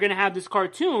going. We're going to have this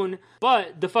cartoon,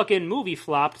 but the fucking movie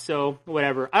flopped, so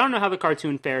whatever. I don't know how the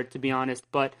cartoon fared, to be honest,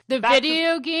 but... The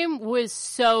video game was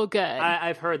so good.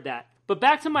 I've heard that. But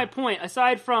back to my point,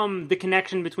 aside from the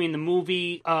connection between the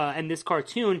movie and this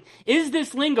cartoon, is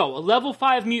this lingo a level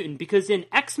 5 mutant? Because in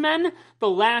X-Men: The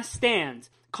Last Stand,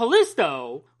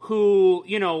 Callisto, who,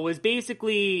 was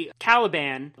basically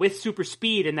Caliban with super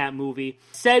speed in that movie,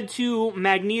 said to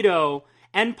Magneto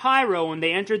and Pyro when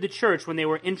they entered the church, when they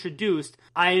were introduced,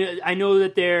 I know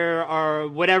that there are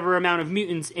whatever amount of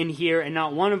mutants in here, and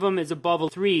not one of them is above a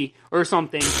 3 or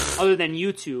something, other than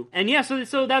you two. And yeah,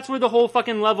 so that's where the whole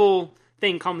fucking level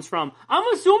thing comes from. I'm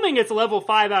assuming it's level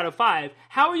 5 out of 5.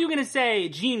 How are you going to say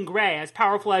Jean Grey, as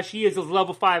powerful as she is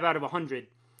level 5 out of 100?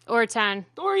 Or 10.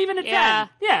 Or even a 10.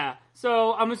 Yeah.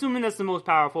 So I'm assuming that's the most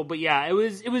powerful, but yeah, it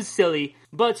was silly.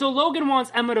 But so Logan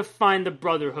wants Emma to find the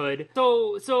Brotherhood.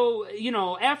 So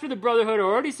after the Brotherhood are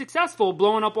already successful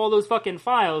blowing up all those fucking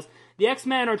files, the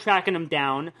X-Men are tracking them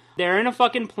down. They're in a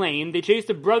fucking plane. They chase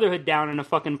the Brotherhood down in a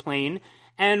fucking plane.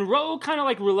 And Rogue kind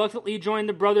of reluctantly joined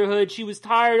the Brotherhood. She was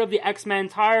tired of the X-Men,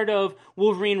 tired of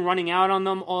Wolverine running out on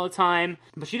them all the time.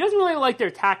 But she doesn't really like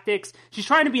their tactics. She's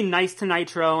trying to be nice to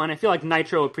Nitro, and I feel like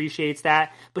Nitro appreciates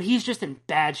that. But he's just in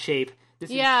bad shape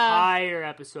this entire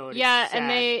episode. Yeah, and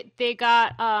they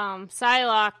got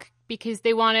Psylocke because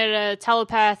they wanted a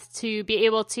telepath to be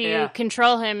able to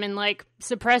control him and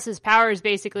suppress his powers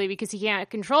basically because he can't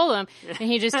control them and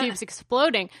he just keeps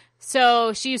exploding.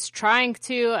 So she's trying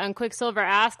to, and Quicksilver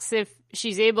asks if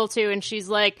she's able to, and she's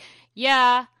like,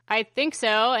 yeah, I think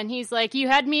so. And he's like, you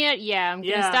had me at, I'm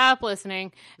going to stop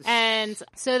listening. And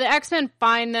so the X-Men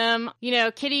find them.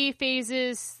 Kitty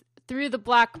phases through the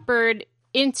Blackbird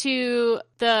into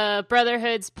the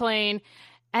Brotherhood's plane,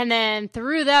 and then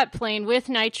through that plane with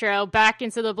Nitro back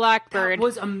into the Blackbird. That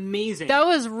was amazing. That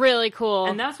was really cool.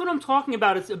 And that's what I'm talking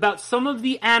about. It's about some of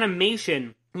the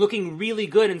animation looking really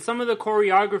good, and some of the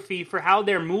choreography for how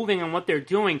they're moving and what they're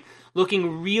doing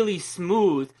looking really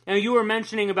smooth. Now, you were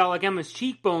mentioning about Emma's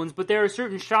cheekbones, but there are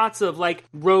certain shots of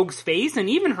Rogue's face and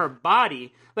even her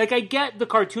body. I get the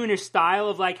cartoonish style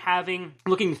of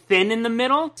looking thin in the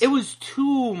middle. It was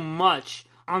too much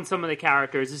on some of the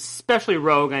characters, especially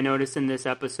Rogue, I noticed in this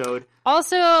episode.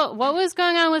 Also, what was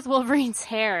going on with Wolverine's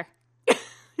hair?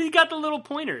 He got the little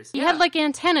pointers. He had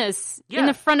antennas in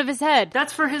the front of his head.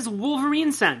 That's for his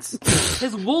Wolverine sense.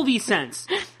 His Wolvie sense.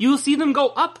 You'll see them go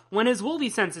up when his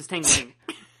Wolvie sense is tingling.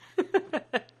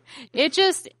 It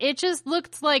just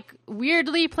looked like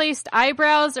weirdly placed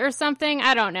eyebrows or something.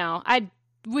 I don't know. I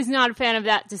was not a fan of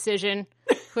that decision.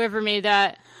 Whoever made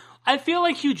that. I feel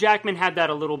like Hugh Jackman had that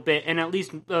a little bit in at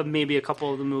least maybe a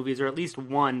couple of the movies, or at least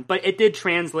one, but it did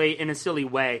translate in a silly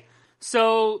way.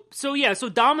 So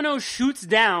Domino shoots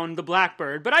down the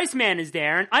Blackbird, but Iceman is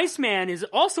there, and Iceman is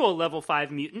also a level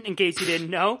 5 mutant, in case you didn't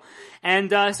know,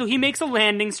 and so he makes a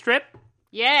landing strip.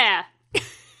 Yeah!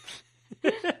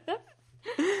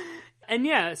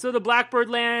 And so the Blackbird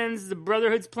lands, the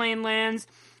Brotherhood's plane lands,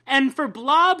 and for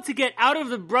Blob to get out of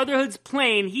the Brotherhood's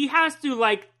plane, he has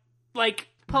to,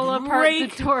 pull apart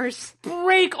the doors.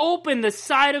 Break open the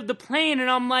side of the plane,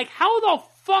 and I'm like, how the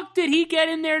fuck did he get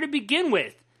in there to begin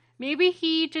with? Maybe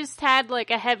he just had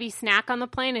a heavy snack on the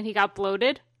plane and he got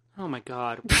bloated. Oh my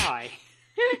god, why?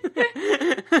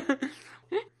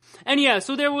 And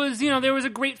so there was a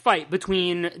great fight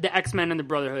between the X-Men and the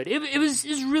Brotherhood. It was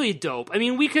really dope. I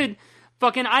mean, we could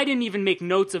I didn't even make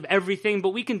notes of everything, but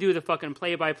we can do the fucking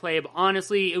play-by-play. But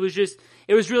honestly, it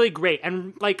was really great.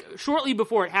 And shortly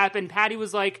before it happened, Patty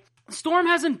was like, Storm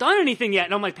hasn't done anything yet.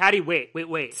 And I'm like, Patty, wait.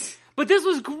 But this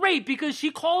was great because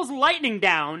she calls lightning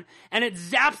down and it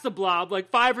zaps the Blob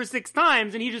 5 or 6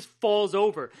 times and he just falls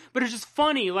over. But it's just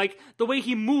funny, the way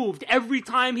he moved every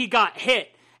time he got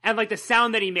hit and the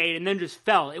sound that he made and then just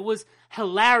fell. It was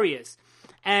hilarious.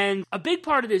 And a big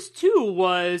part of this too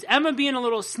was Emma being a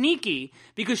little sneaky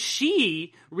because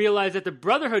she realized that the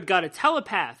Brotherhood got a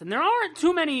telepath. And there aren't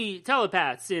too many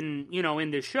telepaths in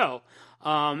this show.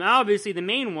 Obviously, the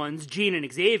main ones, Jean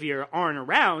and Xavier, aren't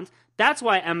around. That's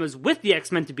why Emma's with the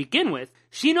X-Men to begin with.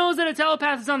 She knows that a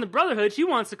telepath is on the Brotherhood. She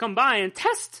wants to come by and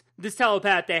test this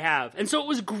telepath they have. And so it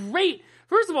was great.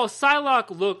 First of all, Psylocke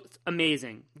looked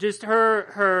amazing. Just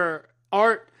her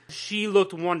art, she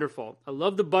looked wonderful. I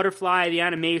love the butterfly, the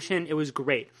animation. It was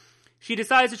great. She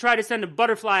decides to try to send a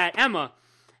butterfly at Emma.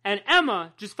 And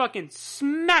Emma just fucking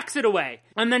smacks it away.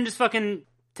 And then just fucking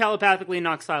telepathically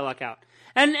knocks Psylocke out.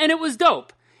 And it was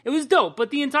dope. It was dope,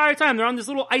 but the entire time they're on this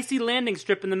little icy landing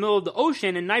strip in the middle of the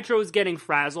ocean, and Nitro is getting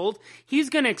frazzled. He's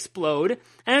gonna explode,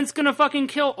 and it's gonna fucking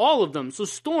kill all of them. So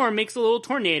Storm makes a little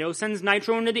tornado, sends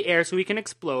Nitro into the air so he can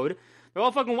explode. They're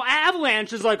all fucking...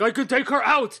 Avalanche is like, I can take her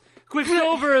out!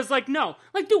 Quicksilver is like, no.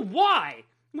 Like, dude, why?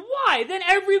 Why? Then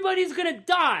everybody's gonna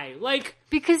die. Like...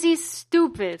 Because he's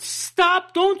stupid.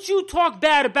 Stop! Don't you talk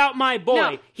bad about my boy.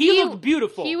 No, he looked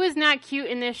beautiful. He was not cute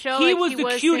in this show. He was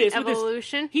the cutest. In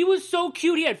Evolution. He was so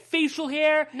cute. He had facial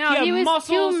hair. No, he was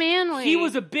muscles. Too manly. He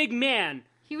was a big man.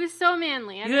 He was so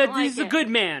manly. He's a good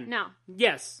man. No.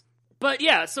 Yes. But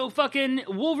yeah, so fucking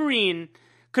Wolverine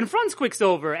confronts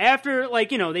Quicksilver after,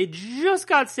 like, you know, they just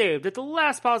got saved at the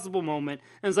last possible moment.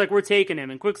 And it's like, we're taking him.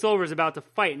 And Quicksilver's about to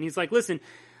fight. And he's like, listen...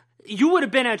 You would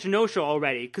have been at Genosha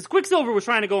already, because Quicksilver was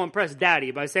trying to go impress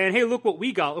Daddy by saying, hey, look what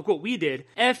we got, look what we did.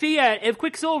 If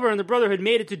Quicksilver and the Brotherhood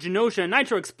made it to Genosha and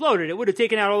Nitro exploded, it would have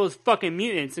taken out all those fucking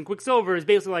mutants, and Quicksilver is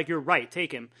basically like, you're right,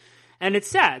 take him. And it's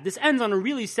sad. This ends on a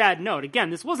really sad note.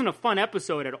 Again, this wasn't a fun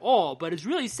episode at all, but it's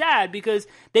really sad because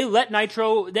the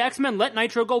X-Men let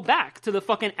Nitro go back to the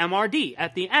fucking MRD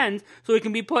at the end so he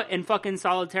can be put in fucking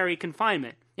solitary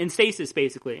confinement. In stasis,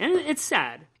 basically. And it's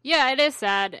sad. Yeah, it is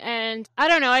sad. And I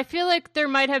don't know, I feel like there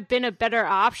might have been a better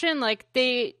option. Like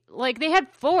they had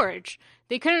Forge.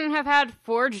 They couldn't have had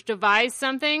Forge devise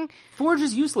something. Forge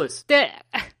is useless.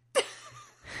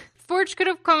 Forge could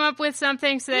have come up with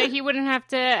something so that he wouldn't have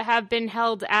to have been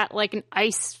held at like an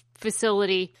ice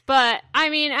facility. But I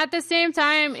mean, at the same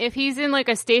time, if he's in like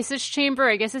a stasis chamber,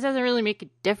 I guess it doesn't really make a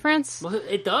difference. Well,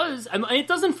 it does. I mean, it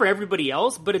doesn't for everybody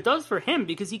else, but it does for him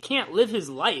because he can't live his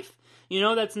life. You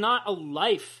know, that's not a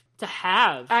life to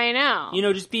have. I know. You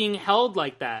know, just being held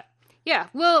like that. Yeah.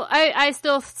 Well, I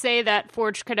still say that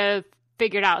Forge could have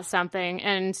figured out something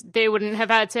and they wouldn't have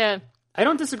had to... I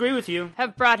don't disagree with you.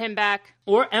 Have brought him back.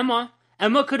 Or Emma.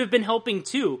 Emma could have been helping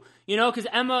too. You know, because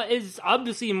Emma is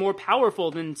obviously more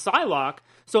powerful than Psylocke,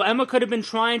 so Emma could have been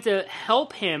trying to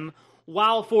help him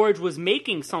while Forge was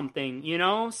making something, you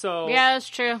know? So yeah, that's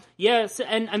true. Yes,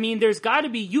 and I mean, there's got to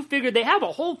be, you figure they have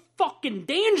a whole fucking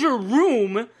danger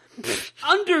room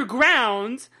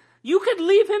underground. You could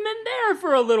leave him in there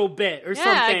for a little bit or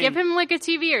something. Yeah, give him like a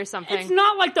TV or something. It's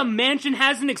not like the mansion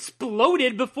hasn't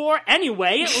exploded before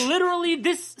anyway. Literally,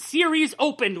 this series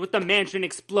opened with the mansion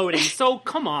exploding, so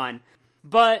come on.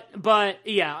 But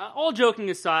yeah, all joking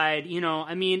aside, you know,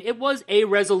 I mean, it was a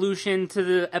resolution to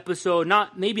the episode.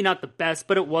 Maybe not the best,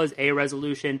 but it was a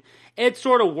resolution. It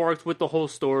sort of worked with the whole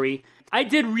story. I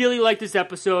did really like this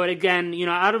episode. Again, you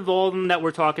know, out of all of them that we're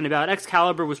talking about,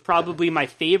 Excalibur was probably my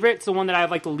favorite. It's the one that I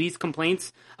have like the least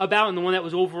complaints about, and the one that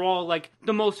was overall like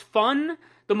the most fun,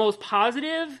 the most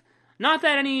positive. Not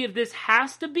that any of this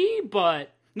has to be,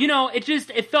 but you know,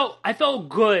 I felt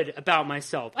good about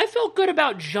myself. I felt good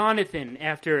about Jonathan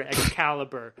after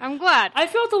Excalibur. I'm glad. I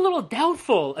felt a little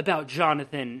doubtful about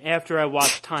Jonathan after I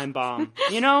watched Time Bomb.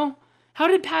 You know? How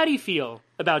did Patty feel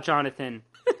about Jonathan?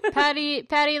 Patty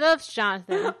loves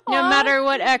Jonathan. No matter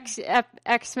what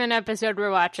X-Men episode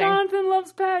we're watching. Jonathan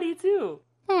loves Patty too.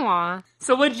 Aww.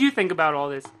 So what did you think about all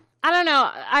this? I don't know.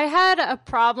 I had a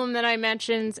problem that I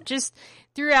mentioned just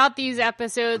throughout these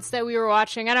episodes that we were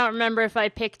watching. I don't remember if I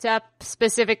picked up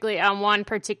specifically on one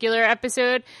particular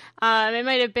episode. It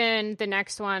might have been the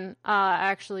next one,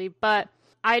 actually. But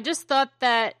I just thought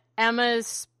that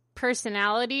Emma's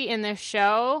personality in the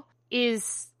show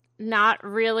is not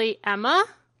really Emma.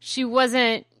 She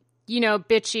wasn't, you know,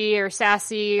 bitchy or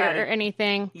sassy or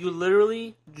anything. You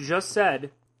literally just said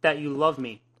that you love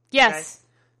me. Yes.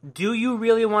 Okay? Do you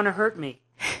really want to hurt me,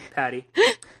 Patty?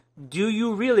 Do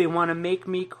you really want to make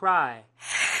me cry?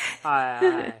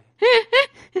 Aye.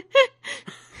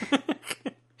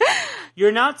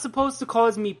 You're not supposed to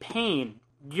cause me pain.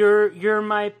 You're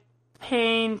my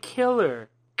painkiller.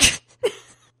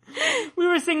 We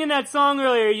were singing that song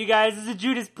earlier, you guys. It's a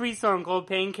Judas Priest song called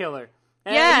Painkiller.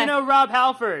 And yeah. You know Rob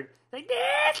Halford. Like,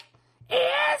 this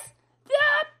is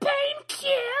the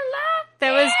painkiller.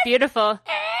 That was beautiful.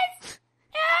 It's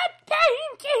a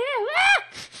painkiller.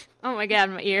 Oh my god,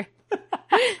 my ear.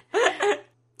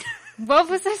 What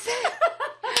was I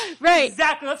saying? Right.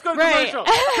 Exactly. Let's go to commercial.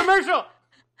 Commercial.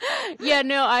 Yeah,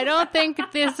 no, I don't think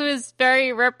this was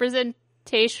very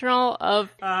representational of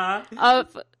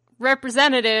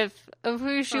representative of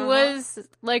who she was,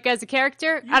 like, as a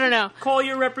character. I don't know. Call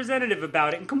your representative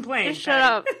about it and complain. Just shut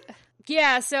up.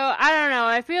 Yeah, so I don't know.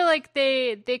 I feel like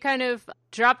they kind of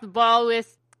dropped the ball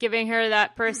with giving her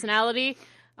that personality.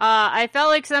 I felt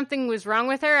like something was wrong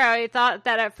with her. I thought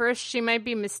that at first she might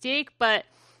be Mystique, but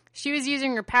she was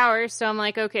using her powers, so I'm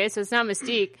like, okay, so it's not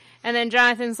Mystique. And then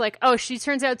Jonathan's like, oh, she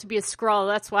turns out to be a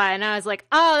Skrull, that's why. And I was like,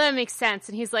 oh, that makes sense.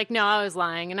 And he's like, no, I was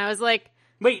lying. And I was like,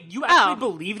 wait, you actually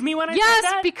believed me when I said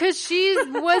that? Yes, because she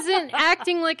wasn't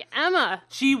acting like Emma.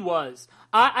 She was.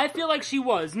 I feel like she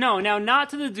was. No, now not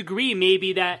to the degree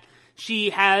maybe that she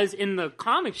has in the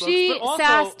comic books, she but also...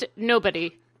 sassed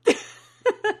nobody.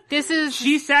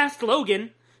 She sassed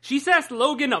Logan. She sassed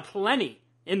Logan aplenty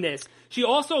in this. She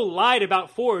also lied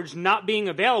about Forge not being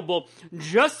available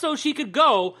just so she could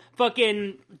go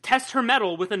fucking test her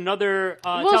mettle with another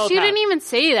telepath. She didn't even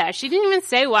say that. She didn't even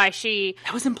say why she...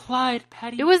 That was implied,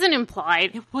 Patty. It wasn't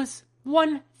implied. It was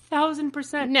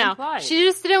 1,000% implied. She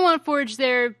just didn't want Forge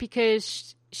there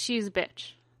because she's a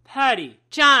bitch. Patty.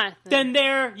 Jonathan. Then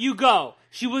there you go.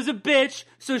 She was a bitch,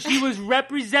 so she was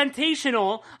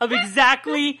representational of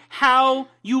exactly how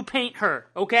you paint her,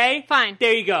 okay? Fine.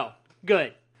 There you go.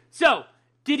 Good. So,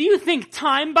 did you think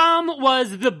Time Bomb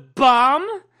was the bomb?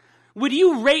 Would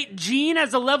you rate Jean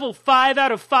as a level 5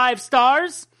 out of 5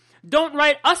 stars? Don't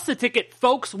write us the ticket,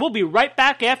 folks. We'll be right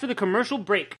back after the commercial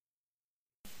break.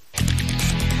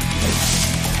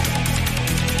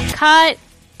 Cut.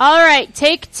 All right,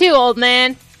 take 2, old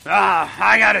man.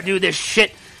 I gotta do this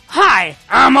shit. Hi,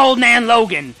 I'm Old Man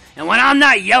Logan, and when I'm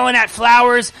not yelling at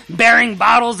flowers, bearing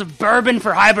bottles of bourbon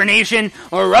for hibernation,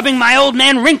 or rubbing my old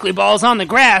man wrinkly balls on the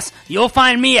grass, you'll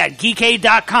find me at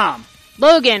Geekade.com.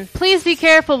 Logan, please be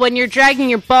careful when you're dragging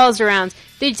your balls around.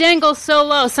 They dangle so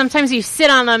low, sometimes you sit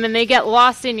on them and they get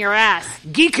lost in your ass.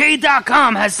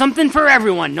 Geekade.com has something for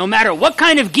everyone, no matter what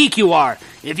kind of geek you are.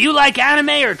 If you like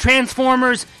anime or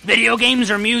Transformers, video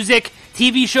games or music,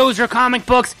 TV shows or comic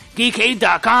books,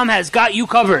 Geekade.com has got you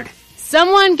covered.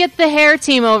 Someone get the hair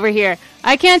team over here.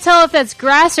 I can't tell if that's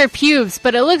grass or pubes,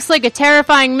 but it looks like a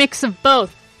terrifying mix of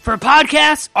both. For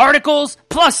podcasts, articles,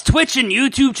 plus Twitch and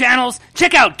YouTube channels,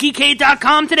 check out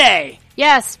Geekade.com today.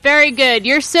 Yes, very good.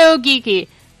 You're so geeky.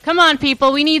 Come on,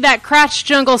 people. We need that crotch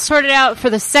jungle sorted out for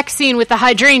the sex scene with the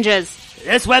hydrangeas. Does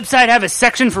this website have a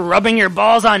section for rubbing your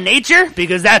balls on nature?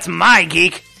 Because that's my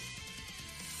geek.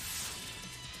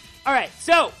 Alright,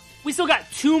 so we still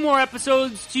got 2 more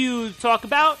episodes to talk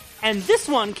about, and this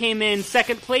one came in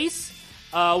second place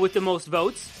with the most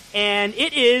votes, and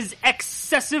it is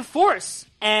Excessive Force.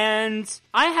 And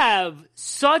I have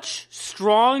such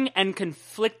strong and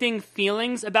conflicting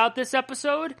feelings about this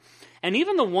episode, and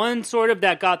even the one sort of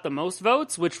that got the most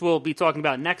votes, which we'll be talking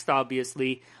about next,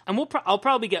 obviously, and I'll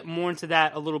probably get more into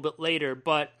that a little bit later,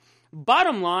 but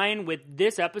bottom line with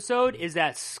this episode is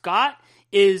that Scott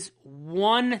is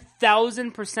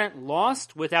 1,000%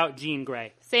 lost without Jean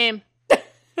Grey. Same.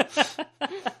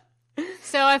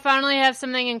 So I finally have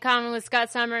something in common with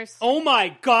Scott Summers. Oh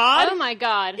my god! Oh my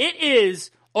god. It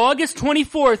is August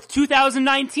 24th,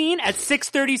 2019 at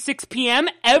 6:36 p.m.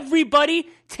 Everybody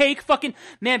take fucking...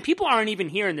 Man, people aren't even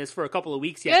hearing this for a couple of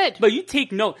weeks yet. Good. But you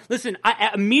take note. Listen,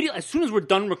 I immediately, as soon as we're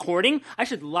done recording, I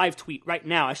should live tweet right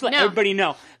now. I should let everybody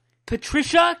know.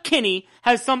 Patricia Kinney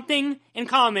has something in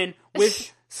common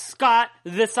with Scott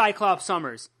the Cyclops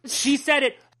Summers. She said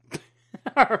it.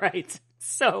 All right.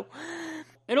 So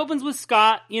it opens with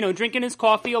Scott, drinking his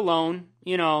coffee alone,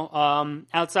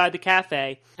 outside the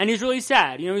cafe. And he's really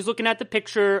sad. He's looking at the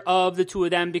picture of the two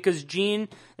of them because Jean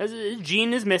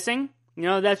is missing.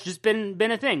 That's just been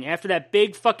a thing. After that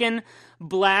big fucking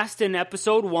blast in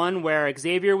episode 1 where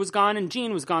Xavier was gone and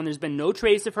Jean was gone, there's been no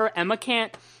trace of her. Emma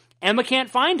can't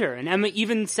find her, and Emma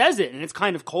even says it, and it's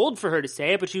kind of cold for her to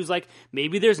say it, but she was like,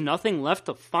 maybe there's nothing left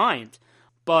to find.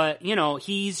 But,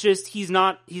 he's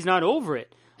not over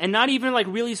it. And not even,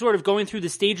 really sort of going through the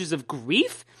stages of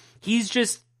grief. He's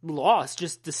just lost,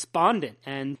 just despondent.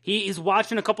 And he is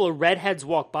watching a couple of redheads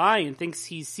walk by and thinks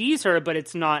he sees her, but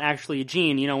it's not actually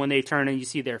Jean, when they turn and you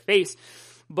see their face.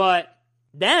 But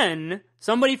then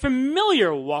somebody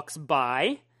familiar walks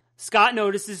by. Scott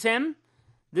notices him.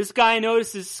 This guy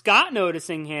notices Scott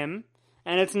noticing him,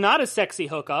 and it's not a sexy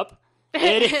hookup.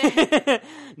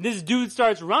 This dude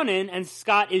starts running, and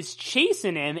Scott is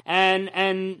chasing him,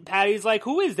 and Patty's like,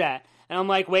 who is that? And I'm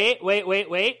like, wait.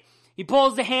 He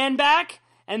pulls the hand back,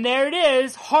 and there it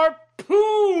is,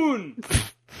 harpoon!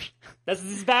 That's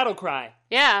his battle cry.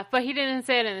 Yeah, but he didn't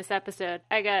say it in this episode.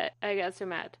 I got so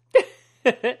mad.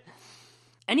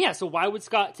 And yeah, so why would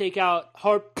Scott take out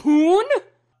Harpoon?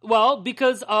 Well,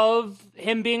 because of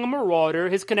him being a marauder,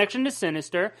 his connection to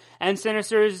Sinister, and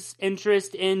Sinister's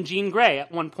interest in Jean Grey at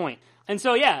one point. And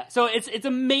so, yeah, so it's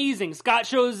amazing. Scott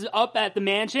shows up at the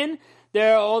mansion.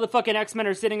 There, all the fucking X-Men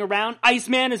are sitting around.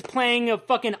 Iceman is playing a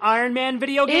fucking Iron Man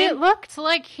video game. It looked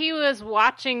like he was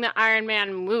watching the Iron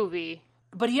Man movie.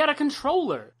 But he had a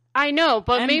controller. I know,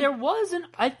 but And maybe... there was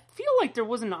I feel like there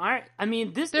was an Iron... I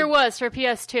mean, this... There was for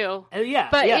PS2. Yeah,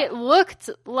 But yeah. it looked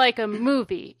like a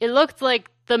movie. It looked like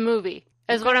the movie,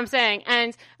 is what I'm saying.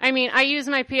 And, I mean, I use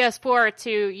my PS4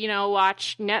 to,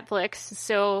 watch Netflix,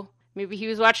 so maybe he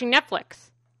was watching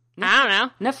Netflix. I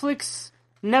don't know.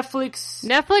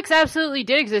 Netflix absolutely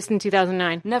did exist in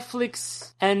 2009.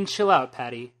 Netflix and chill out,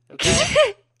 Patty.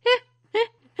 Okay?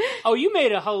 Oh, you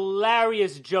made a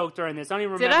hilarious joke during this. I don't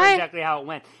even remember exactly how it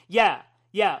went. Yeah,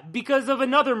 because of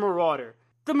another Marauder.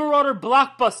 The Marauder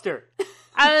Blockbuster.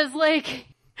 I was like...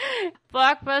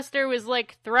 Blockbuster was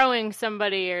like throwing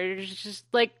somebody or just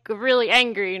like really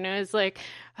angry, and I was like,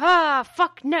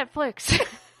 fuck Netflix.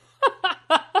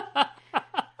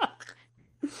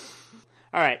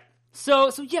 Alright.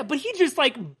 So yeah, but he just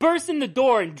like bursts in the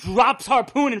door and drops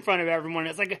Harpoon in front of everyone.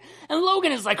 It's like, and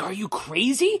Logan is like, are you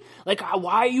crazy? Like,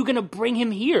 why are you gonna bring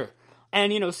him here?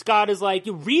 And, Scott is like,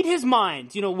 you read his mind.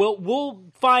 We'll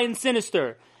find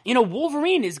Sinister.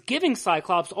 Wolverine is giving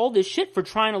Cyclops all this shit for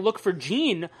trying to look for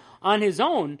Jean on his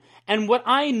own. And what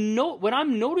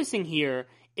I'm noticing here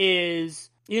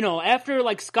is, after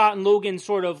like Scott and Logan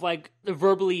sort of like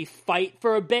verbally fight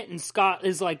for a bit, and Scott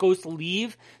is like goes to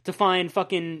leave to find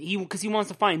because he wants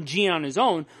to find Jean on his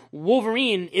own.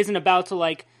 Wolverine isn't about to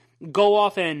like go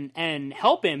off and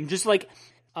help him. Just like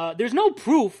there's no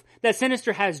proof that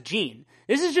Sinister has Jean.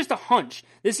 This is just a hunch.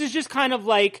 This is just kind of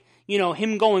like,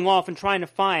 him going off and trying to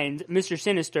find Mr.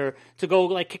 Sinister to go,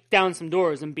 like, kick down some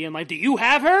doors and being like, do you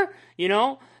have her?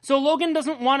 So Logan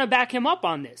doesn't want to back him up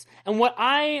on this. And what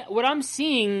I'm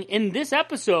seeing in this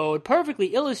episode, perfectly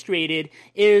illustrated,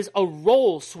 is a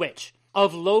role switch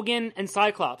of Logan and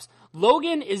Cyclops.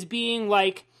 Logan is being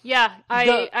like... Yeah,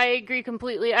 I agree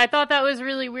completely. I thought that was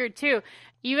really weird, too.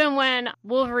 Even when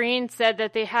Wolverine said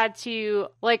that they had to,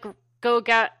 like... go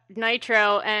get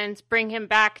Nitro and bring him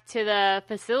back to the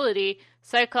facility,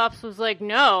 Cyclops was like,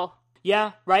 no.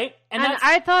 Yeah, right? And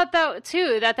I thought that,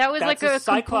 too, that was like a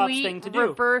Cyclops complete thing to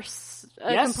do.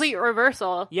 Complete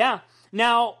reversal. Yeah.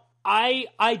 Now,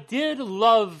 I did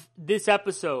love this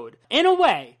episode, in a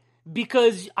way,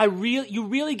 because you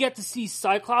really get to see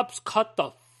Cyclops cut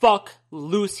the fuck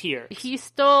loose here. He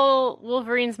stole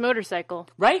Wolverine's motorcycle.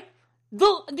 Right?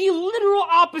 The literal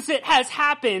opposite has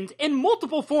happened in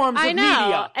multiple forms of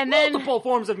media. And multiple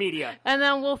forms of media. And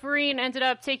then Wolverine ended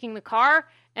up taking the car.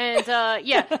 And,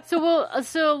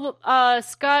 So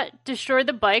Scott destroyed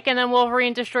the bike, and then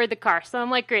Wolverine destroyed the car. So I'm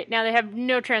like, great, now they have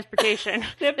no transportation.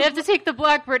 they have to take the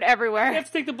Blackbird everywhere. They have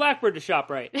to take the Blackbird to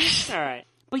ShopRite. All right.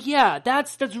 But yeah,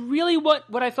 that's really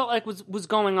what I felt like was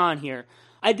going on here.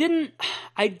 I didn't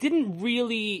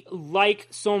really like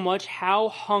so much how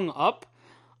hung up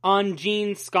on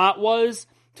Jean Scott was,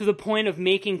 to the point of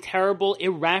making terrible,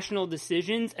 irrational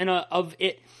decisions, and of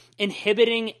it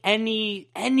inhibiting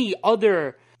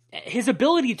his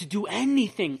ability to do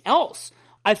anything else.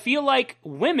 I feel like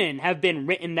women have been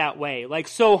written that way, like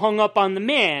so hung up on the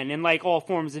man in like all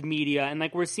forms of media, and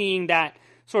like we're seeing that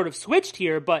sort of switched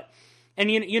here, but... And,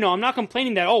 I'm not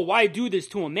complaining that, why do this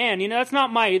to a man? That's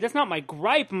not my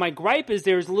gripe. My gripe is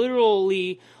there's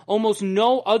literally almost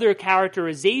no other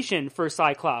characterization for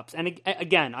Cyclops. And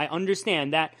again, I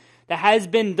understand that has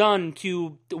been done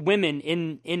to women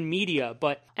in media,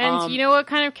 but... And you know what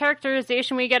kind of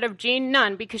characterization we get of Jean?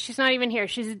 None, because she's not even here.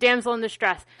 She's a damsel in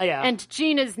distress. Yeah. And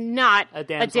Jean is not a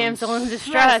damsel in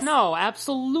distress. No,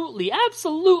 absolutely.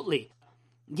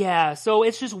 Yeah, so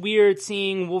it's just weird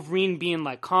seeing Wolverine being,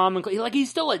 like, calm and... Like, he's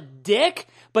still a dick,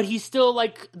 but he's still,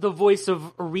 like, the voice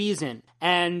of reason.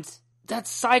 And that's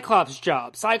Cyclops'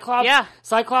 job.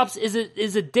 Cyclops is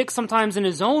a dick sometimes in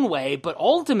his own way, but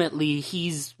ultimately,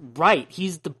 he's right.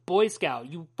 He's the Boy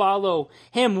Scout. You follow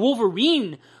him.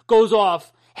 Wolverine goes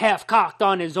off half-cocked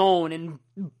on his own and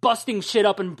busting shit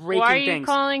up and breaking things.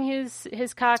 Why are you calling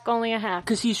his cock only a half?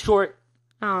 Because he's short.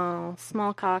 Oh,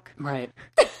 small cock. Right.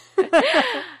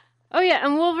 Oh yeah,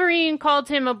 and Wolverine called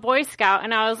him a Boy Scout,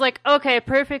 and I was like, okay,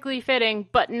 perfectly fitting,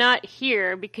 but not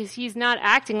here, because he's not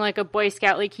acting like a Boy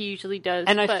Scout like he usually does.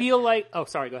 And I feel like... Oh,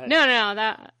 sorry, go ahead. No,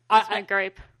 that's my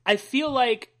gripe. I feel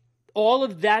like all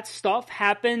of that stuff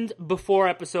happened before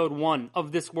episode 1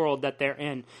 of this world that they're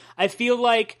in. I feel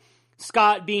like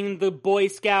Scott being the Boy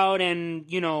Scout and,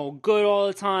 good all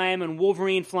the time, and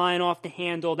Wolverine flying off the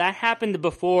handle. That happened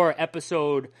before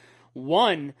episode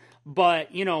 1. But,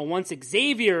 once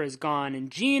Xavier is gone and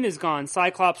Jean is gone,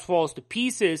 Cyclops falls to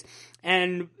pieces,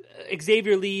 and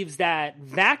Xavier leaves that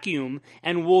vacuum,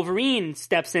 and Wolverine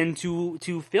steps in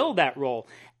to fill that role.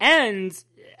 And,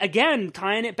 again,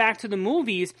 tying it back to the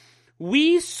movies,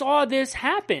 we saw this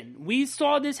happen. We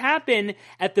saw this happen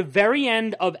at the very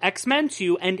end of X-Men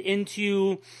 2 and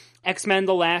into X-Men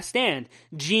The Last Stand.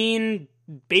 Jean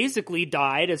basically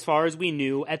died, as far as we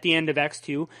knew, at the end of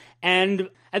X2. And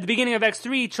at the beginning of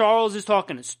X3, Charles is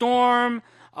talking to Storm,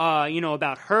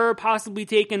 about her possibly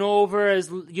taking over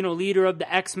as, leader of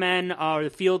the X-Men, or the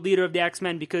field leader of the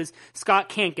X-Men, because Scott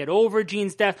can't get over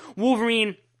Jean's death.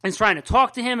 Wolverine is trying to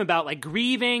talk to him about,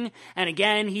 grieving, and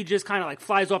again, he just kind of,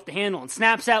 flies off the handle and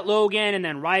snaps at Logan, and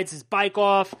then rides his bike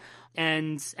off,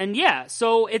 and yeah,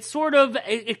 so it's sort of,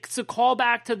 it's a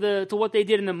callback to what they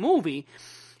did in the movie,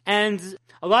 and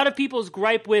a lot of people's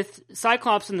gripe with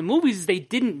Cyclops in the movies is they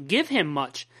didn't give him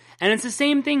much, and it's the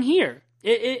same thing here.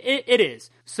 It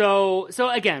is. So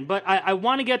again, but I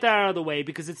want to get that out of the way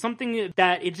because it's something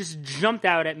that it just jumped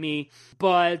out at me,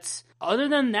 but other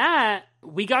than that,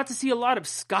 we got to see a lot of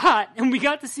Scott, and we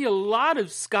got to see a lot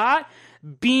of Scott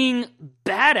being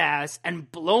badass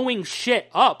and blowing shit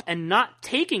up and not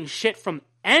taking shit from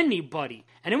anybody.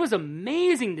 And it was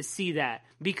amazing to see that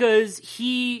because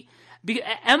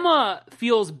Emma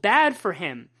feels bad for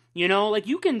him.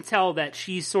 You can tell that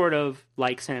she sort of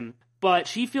likes him, but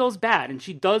she feels bad and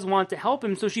she does want to help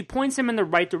him. So she points him in the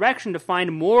right direction to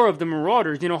find more of the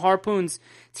Marauders, Harpoon's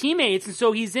teammates. And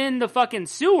so he's in the fucking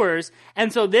sewers.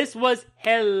 And so this was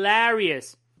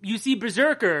hilarious. You see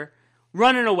Berserker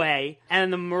running away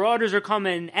and the Marauders are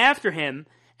coming after him.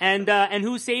 And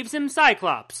who saves him?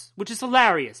 Cyclops, which is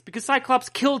hilarious because Cyclops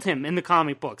killed him in the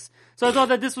comic books. So I thought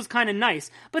that this was kind of nice.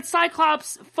 But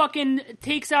Cyclops fucking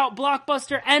takes out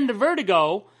Blockbuster and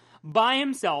Vertigo by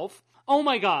himself. Oh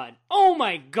my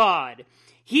god.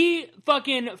 He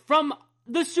fucking, from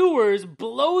the sewers,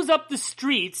 blows up the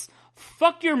streets.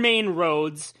 Fuck your main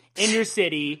roads in your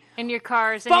city. And your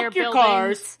cars and your buildings. Fuck your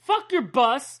cars. Fuck your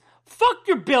bus. Fuck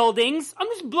your buildings. I'm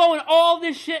just blowing all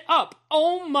this shit up.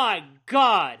 Oh my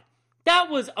god. That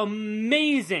was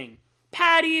amazing.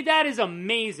 Patty, that is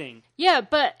amazing. Yeah,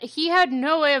 but he had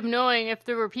no way of knowing if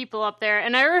there were people up there.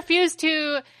 And I refuse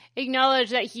to acknowledge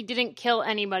that he didn't kill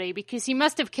anybody because he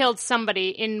must have killed somebody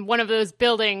in one of those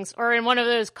buildings or in one of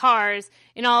those cars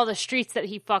in all the streets that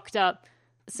he fucked up.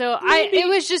 So it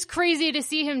was just crazy to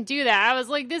see him do that. I was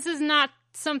like, this is not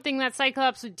something that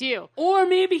Cyclops would do. Or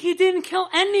maybe he didn't kill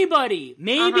anybody.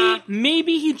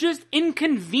 Maybe he just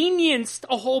inconvenienced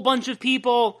a whole bunch of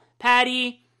people,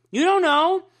 Patty. You don't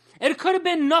know. It could have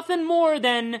been nothing more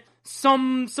than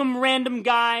some random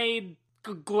guy,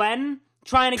 Glenn,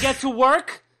 trying to get to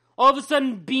work. All of a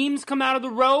sudden, beams come out of the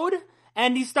road,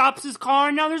 and he stops his car,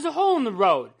 and now there's a hole in the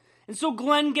road. And so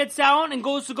Glenn gets out and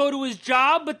goes to go to his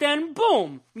job, but then,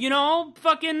 boom,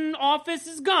 fucking office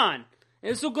is gone.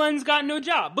 And so Glenn's got no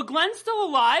job. But Glenn's still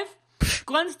alive.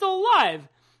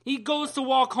 He goes to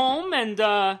walk home,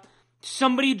 and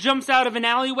somebody jumps out of an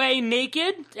alleyway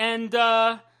naked, and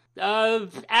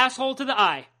asshole to the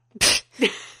eye.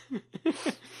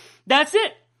 That's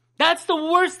it. That's the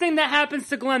worst thing that happens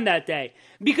to Glenn that day.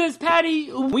 Because,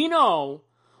 Patty, we know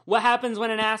what happens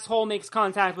when an asshole makes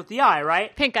contact with the eye,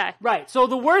 right? Pink eye. Right. So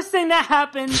the worst thing that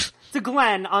happens to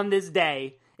Glenn on this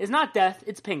day is not death,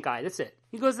 it's pink eye. That's it.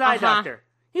 He goes to the eye doctor.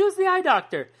 He goes to the eye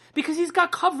doctor. Because he's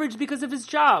got coverage because of his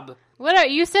job. What?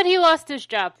 You said he lost his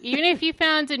job. Even if he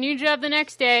found a new job the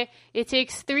next day, it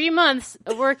takes 3 months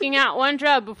of working out one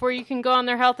job before you can go on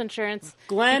their health insurance.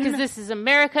 Glenn... Because this is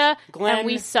America, and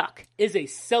we suck. Is a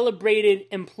celebrated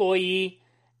employee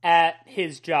at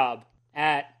his job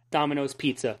at Domino's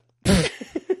Pizza.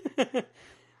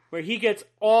 Where he gets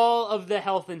all of the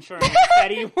health insurance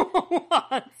that he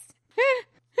wants.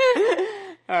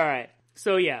 Alright.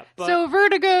 So yeah, so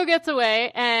Vertigo gets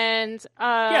away, and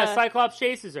Cyclops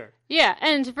chases her. Yeah,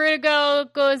 and Vertigo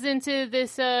goes into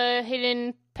this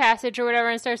hidden passage or whatever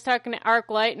and starts talking to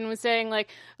Arclight and was saying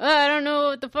like, I don't know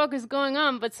what the fuck is going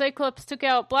on, but Cyclops took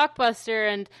out Blockbuster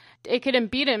and it couldn't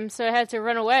beat him, so I had to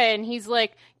run away. And he's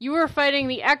like, you were fighting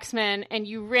the X-Men and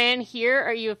you ran here?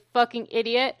 Are you a fucking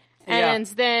idiot? And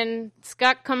then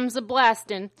Scott comes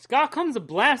a-blasting.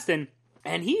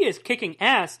 And he is kicking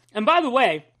ass. And by the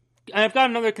way, I've got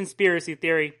another conspiracy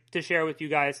theory to share with you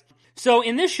guys. So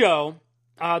in this show,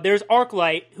 there's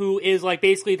Arclight, who is like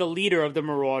basically the leader of the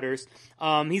Marauders.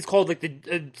 He's called like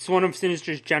it's one of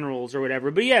Sinister's generals or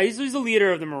whatever. But yeah, he's the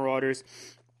leader of the Marauders.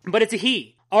 but it's a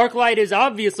he. Arclight is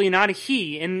obviously not a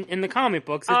he in the comic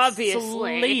books. It's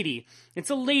Obviously. a lady. It's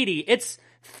a lady. It's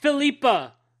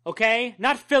Philippa, okay?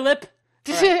 Not Philip.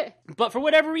 Right. But for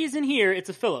whatever reason here, it's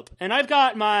a Philip. And I've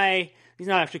got he's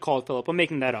not actually called Philip. I'm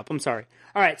making that up. I'm sorry.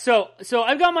 All right, so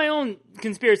I've got my own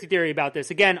conspiracy theory about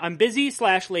this. Again, I'm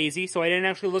busy/lazy, so I didn't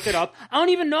actually look it up. I don't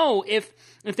even know if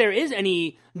there is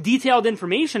any detailed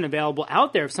information available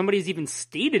out there, if somebody's even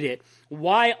stated it,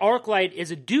 why Arclight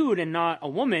is a dude and not a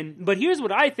woman. But here's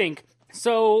what I think.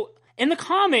 So, in the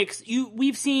comics,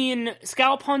 we've seen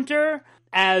Scalp Hunter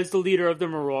as the leader of the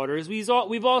Marauders.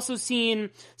 We've also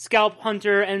seen Scalp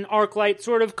Hunter and Arclight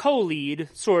sort of co-lead,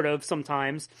 sort of,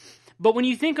 sometimes. But when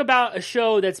you think about a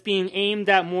show that's being aimed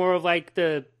at more of like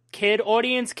the kid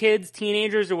audience, kids,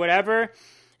 teenagers, or whatever,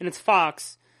 and it's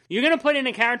Fox, you're going to put in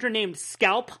a character named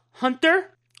Scalp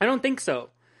Hunter? I don't think so.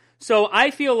 So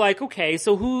I feel like, okay,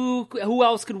 so who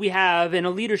else could we have in a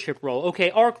leadership role?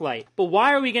 Okay, Arclight. But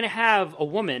why are we going to have a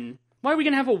woman? Why are we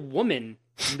going to have a woman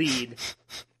lead?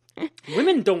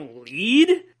 Women don't lead.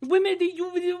 Women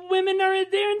are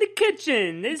there in the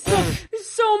kitchen. They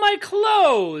sew my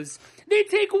clothes. They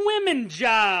take women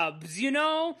jobs, you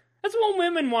know? That's what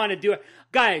women want to do.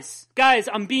 Guys,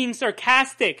 I'm being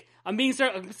sarcastic.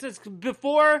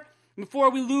 Before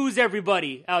we lose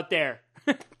everybody out there.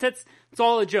 It's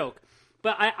all a joke.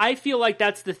 But I feel like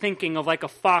that's the thinking of like a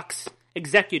Fox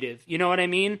executive. You know what I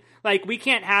mean? Like, we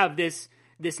can't have this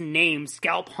name,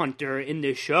 Scalp Hunter, in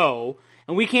this show.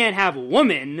 And we can't have a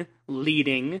woman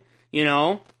leading, you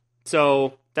know?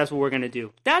 So that's what we're going to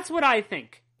do. That's what I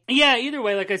think. Yeah, either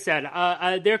way, like I said,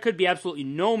 there could be absolutely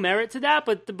no merit to that,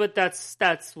 but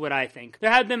that's what I think.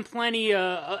 There have been plenty,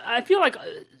 I feel like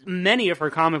many of her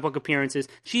comic book appearances,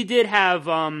 she did have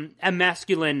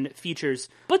masculine features,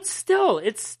 but still,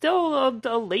 it's still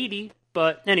a lady.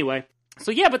 But anyway,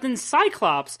 so yeah, but then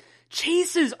Cyclops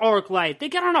chases Arclight. They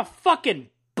get on a fucking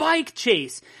bike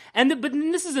chase. But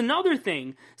this is another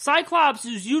thing. Cyclops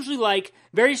is usually like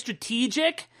very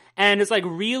strategic and is like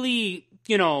really,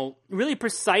 you know, really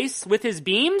precise with his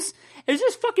beams. Is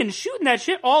just fucking shooting that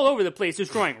shit all over the place,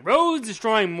 destroying roads,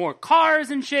 destroying more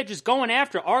cars and shit, just going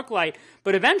after Arclight,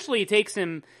 but eventually takes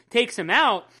him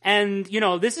out. And, you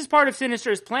know, this is part of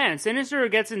Sinister's plan. Sinister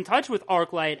gets in touch with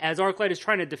Arclight as Arclight is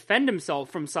trying to defend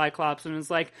himself from Cyclops, and is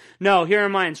like, no, here are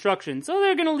my instructions. So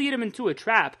they're gonna lead him into a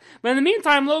trap. But in the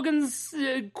meantime, Logan's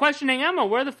questioning Emma,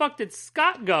 where the fuck did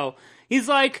Scott go? He's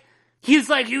like,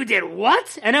 you did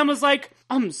what? And Emma's like,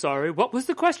 I'm sorry, what was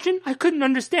the question? I couldn't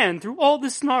understand through all the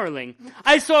snarling.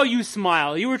 I saw you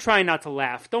smile. You were trying not to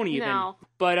laugh. Don't even. No.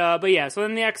 But yeah, so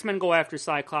then the X-Men go after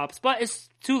Cyclops, but it's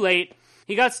too late.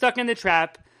 He got stuck in the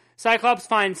trap. Cyclops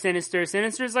finds Sinister.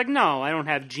 Sinister's like, no, I don't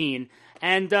have Jean.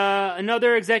 And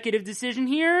another executive decision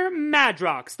here,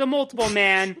 Madrox, the multiple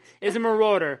man, is a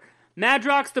marauder.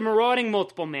 Madrox, the marauding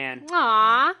multiple man.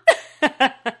 Aww.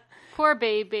 Poor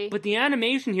baby. But the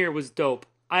animation here was dope.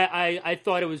 I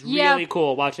thought it was really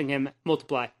cool watching him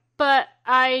multiply. But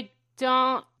I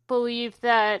don't believe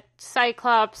that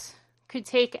Cyclops could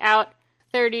take out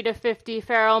 30 to 50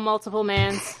 feral multiple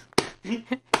mans.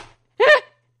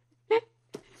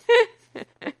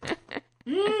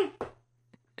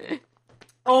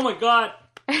 Oh my god.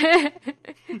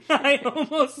 I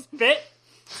almost spit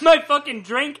my fucking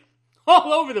drink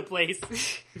all over the place.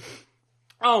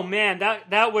 Oh man,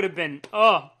 that would have been,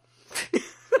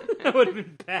 that would have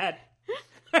been bad.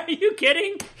 Are you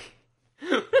kidding?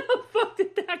 Where the fuck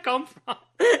did that come from?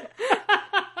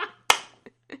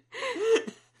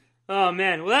 Oh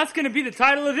man, well that's gonna be the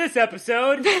title of this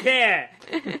episode. Yeah.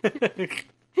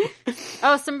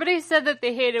 Oh, somebody said that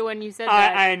they hated when you said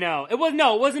that. I know. It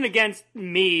wasn't against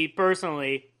me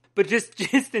personally, but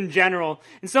just in general.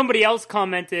 And somebody else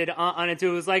commented on it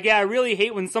too. It was like, yeah, I really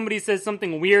hate when somebody says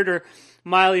something weird or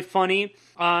mildly funny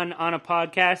on a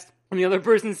podcast. And the other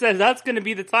person says, that's going to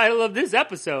be the title of this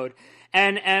episode.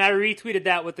 And I retweeted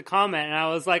that with the comment. And I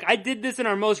was like, I did this in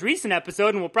our most recent episode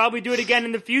and we'll probably do it again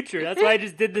in the future. That's why I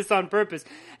just did this on purpose.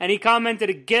 And he commented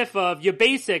a gif of, you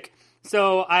basic.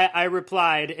 So I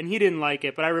replied, and he didn't like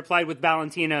it, but I replied with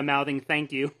Valentina mouthing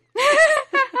thank you.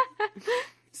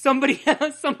 Somebody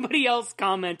else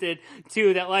commented,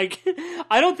 too, that, like,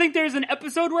 I don't think there's an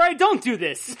episode where I don't do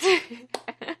this.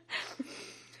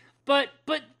 But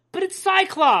it's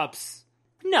Cyclops.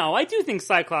 No, I do think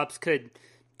Cyclops could,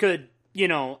 you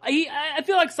know, I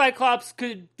feel like Cyclops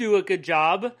could do a good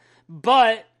job,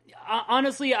 but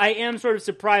honestly, I am sort of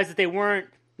surprised that they weren't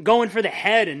going for the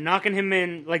head and knocking him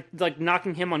in, like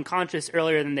knocking him unconscious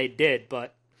earlier than they did,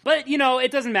 but you know, it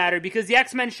doesn't matter because the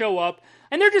X-Men show up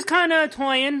and they're just kind of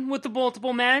toying with the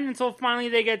multiple men until finally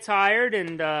they get tired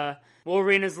and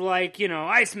Wolverine is like,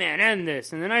 Iceman, end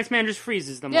this. And then Iceman just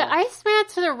freezes them Yeah, all.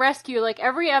 Iceman's to the rescue, like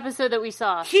every episode that we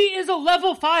saw. He is a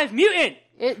level 5 mutant!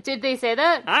 Did they say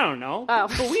that? I don't know. Oh.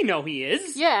 But we know he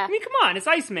is. Yeah. I mean, come on, it's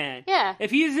Iceman. Yeah. If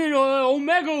he's in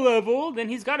Omega level, then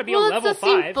he's got to be a level that's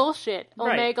 5. bullshit.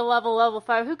 Right. Omega level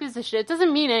 5. Who gives a shit? It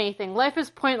doesn't mean anything. Life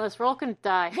is pointless. We're all gonna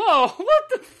die. Whoa,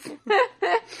 what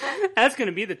the That's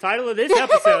gonna be the title of this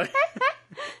episode.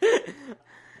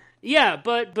 Yeah,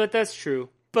 but that's true.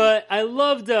 But I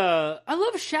love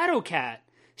Shadowcat.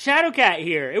 Shadowcat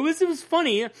here. It was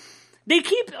funny.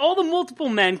 All the multiple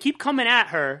men keep coming at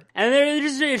her,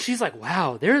 and she's like,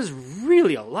 wow, there's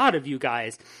really a lot of you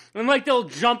guys. And like, they'll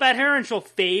jump at her and she'll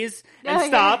phase and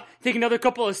stop, take another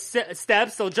couple of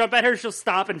steps, they'll jump at her, she'll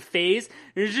stop and phase.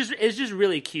 It's just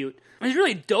really cute. It's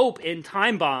really dope in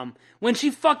Time Bomb when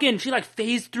she like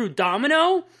phased through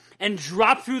Domino and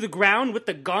dropped through the ground with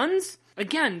the guns.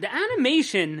 Again, the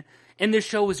animation in this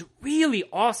show was really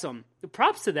awesome. The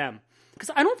props to them.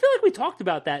 Because I don't feel like we talked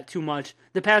about that too much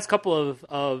the past couple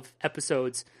of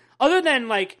episodes. Other than,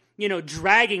 like,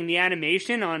 dragging the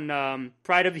animation on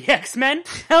Pride of the X-Men.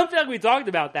 I don't feel like we talked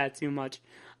about that too much.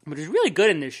 But it's really good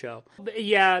in this show. But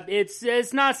yeah,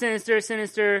 it's not Sinister.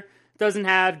 Sinister doesn't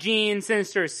have Jean.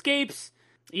 Sinister escapes.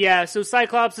 Yeah, so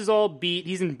Cyclops is all beat.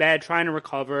 He's in bed trying to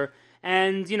recover.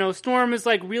 And, Storm is,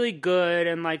 like, really good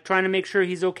and, like, trying to make sure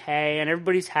he's okay and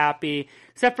everybody's happy.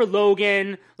 Except for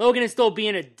Logan. Logan is still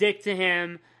being a dick to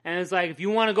him. And it's like, if you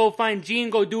want to go find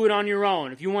Jean, go do it on your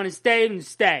own. If you want to stay, then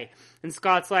stay. And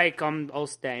Scott's like, I'll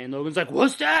stay. And Logan's like,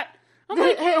 what's that? I'm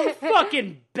like, you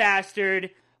fucking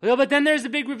bastard. Well, but then there's the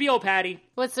big reveal, Patty.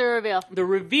 What's the reveal? The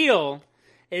reveal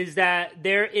is that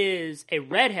there is a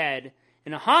redhead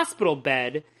in a hospital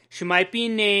bed. She might be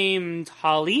named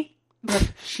Holly.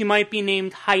 She might be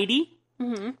named Heidi.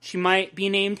 Mm-hmm. She might be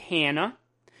named Hannah.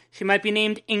 She might be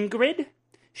named Ingrid.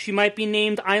 She might be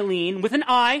named Eileen with an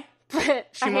I. I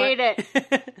hate it.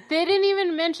 They didn't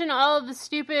even mention all of the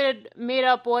stupid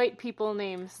made-up white people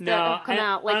names that have come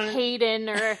out, like Hayden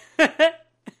or...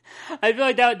 I feel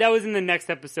like that was in the next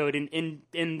episode, in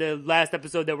the last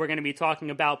episode that we're going to be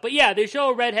talking about. But yeah, they show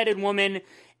a redheaded woman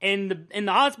in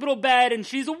the hospital bed, and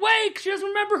she's awake. She doesn't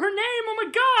remember her name. Oh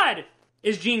my god!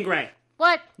 Is Jean Grey.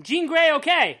 What? Jean Grey,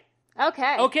 okay.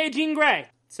 Okay. Okay, Jean Grey.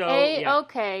 So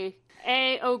okay.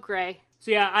 A.O. Grey.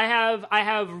 So yeah, I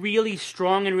have really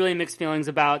strong and really mixed feelings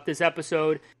about this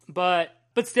episode, but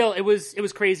still, it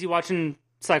was crazy watching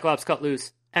Cyclops cut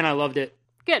loose, and I loved it.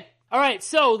 Good. All right,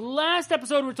 so last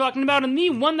episode we're talking about, and the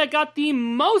one that got the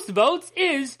most votes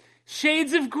is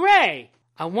Shades of Grey.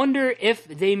 I wonder if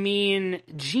they mean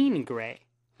Jean Grey.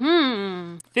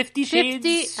 50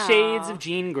 shades of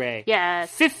Jean Grey.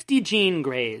 Yes. 50 Jean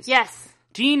Greys. Yes.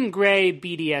 Jean Grey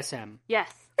BDSM.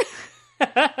 Yes.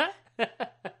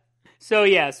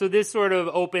 So this sort of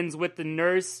opens with the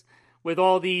nurse with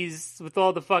all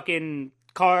the fucking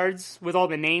cards with all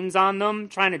the names on them,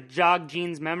 trying to jog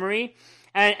Jean's memory.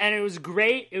 And it was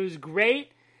great. It was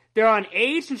great. They're on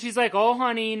H, and she's like, oh,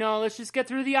 honey, let's just get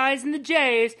through the I's and the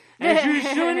J's. And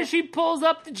as soon as she pulls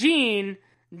up to Jean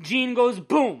goes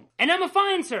boom. And Emma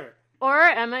finds her. Or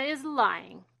Emma is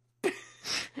lying.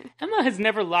 Emma has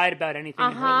never lied about anything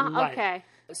in her life. Okay.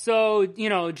 So,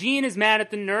 Jean is mad at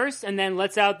the nurse and then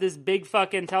lets out this big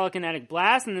fucking telekinetic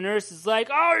blast, and the nurse is like,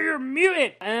 oh, you're a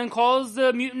mutant, and then calls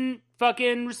the mutant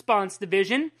fucking response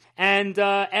division, and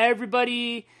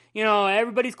everybody's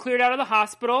cleared out of the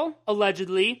hospital,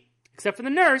 allegedly, except for the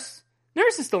nurse.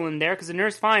 Nurse is still in there, because the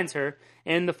nurse finds her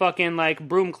in the fucking,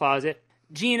 broom closet.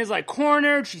 Jean is,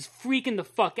 cornered, she's freaking the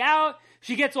fuck out,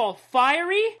 she gets all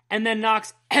fiery, and then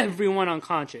knocks everyone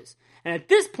unconscious. And at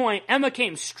this point, Emma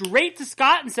came straight to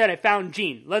Scott and said, I found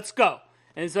Jean. Let's go.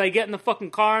 And so they get in the fucking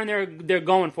car and they're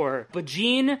going for her. But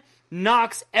Jean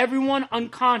knocks everyone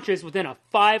unconscious within a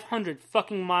 500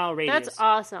 fucking mile radius. That's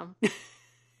awesome.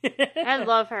 I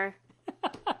love her.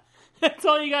 That's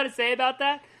all you got to say about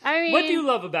that? I mean... What do you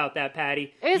love about that,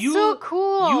 Patty? It's so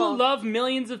cool. You love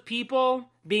millions of people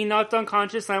being knocked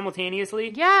unconscious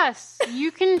simultaneously? Yes.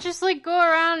 You can just, go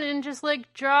around and just,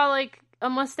 draw, a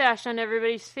mustache on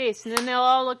everybody's face, and then they'll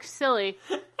all look silly.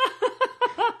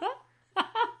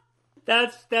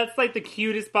 That's the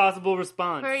cutest possible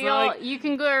response. Or you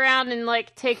can go around and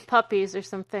take puppies or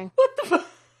something. What the fuck?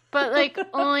 But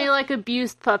only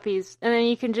abused puppies, and then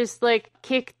you can just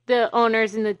kick the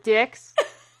owners in the dicks.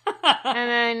 And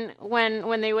then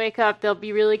when they wake up, they'll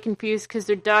be really confused because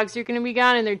their dogs are going to be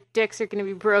gone and their dicks are going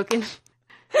to be broken.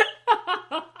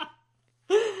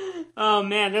 Oh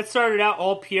man, that started out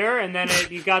all pure, and then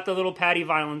you got the little Patty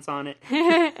violence on it.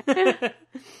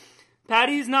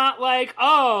 Patty's not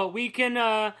we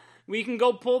can We can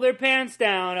go pull their pants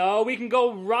down. Oh, we can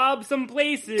go rob some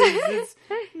places. It's,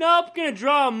 nope, gonna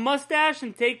draw a mustache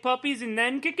and take puppies and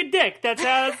then kick a dick. That's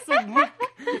how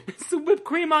it's the whipped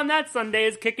cream on that Sunday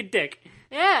is kick a dick.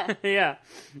 Yeah. Yeah.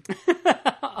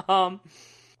 Oh,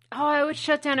 I would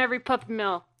shut down every puppy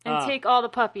mill and take all the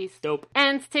puppies. Dope.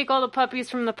 And take all the puppies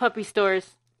from the puppy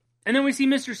stores. And then we see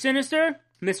Mr. Sinister.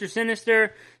 Mr.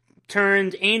 Sinister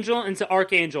turned Angel into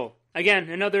Archangel. Again,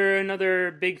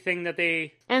 another big thing that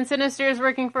they... And Sinister is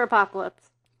working for Apocalypse.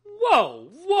 Whoa!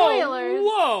 Spoilers.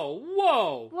 Whoa!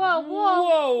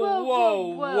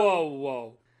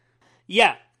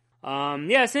 Yeah.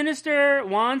 Sinister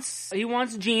wants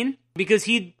Jean because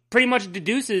he pretty much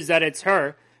deduces that it's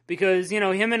her because, him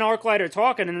and Arclight are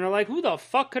talking and they're like, who the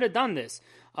fuck could have done this?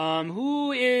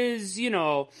 Who is,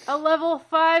 a level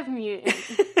 5 mutant.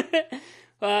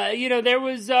 There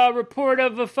was a report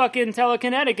of a fucking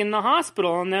telekinetic in the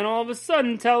hospital, and then all of a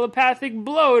sudden, telepathic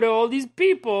blow to all these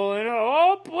people, and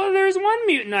there's one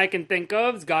mutant I can think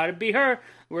of. It's gotta be her.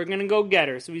 We're gonna go get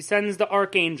her. So he sends the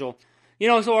Archangel.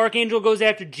 So Archangel goes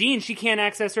after Jean. She can't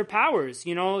access her powers.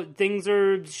 She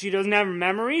doesn't have a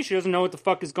memory. She doesn't know what the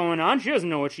fuck is going on. She doesn't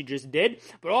know what she just did.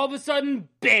 But all of a sudden,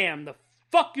 bam, the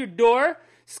fuck your door.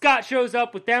 Scott shows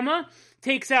up with Emma,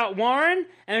 takes out Warren,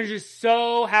 and is just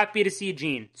so happy to see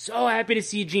Jean. So happy to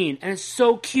see Jean. And it's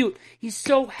so cute. He's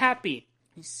so happy.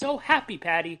 He's so happy,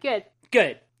 Patty.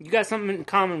 Good. You got something in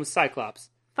common with Cyclops.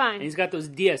 Fine. And he's got those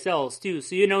DSLs, too,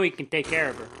 so he can take care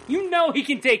of her. He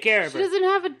can She doesn't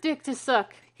have a dick to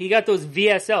suck. He got those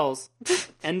VSLs,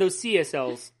 and those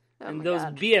CSLs, and those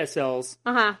God. BSLs,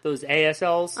 those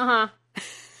ASLs.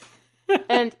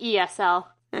 And ESL.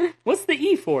 What's the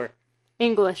E for?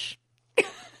 English.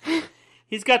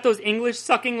 He's got those English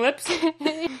sucking lips.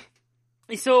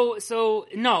 So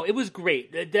no, it was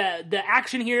great. The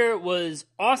action here was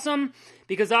awesome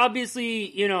because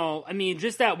obviously,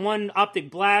 just that one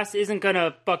optic blast isn't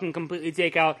gonna fucking completely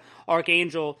take out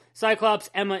Archangel.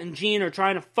 Cyclops, Emma, and Jean are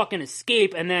trying to fucking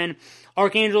escape, and then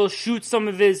Archangel shoots some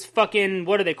of his fucking,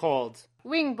 what are they called?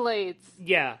 Wing blades.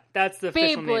 Yeah, that's the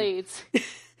official name. Beyblades.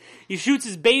 He shoots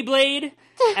his Beyblade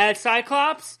at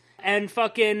Cyclops, and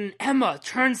fucking Emma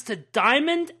turns to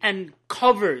Diamond and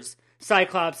covers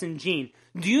Cyclops and Jean.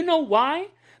 Do you know why?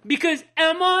 Because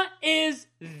Emma is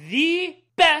the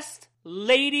best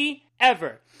lady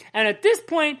ever. And at this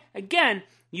point, again,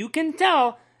 you can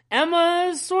tell Emma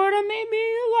is sort of maybe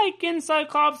liking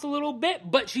Cyclops a little bit,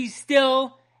 but she's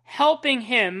still helping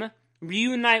him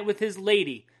reunite with his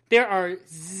lady. There are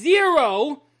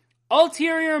zero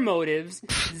ulterior motives,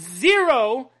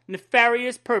 zero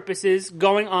nefarious purposes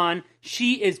going on.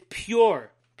 She is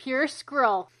pure. Pure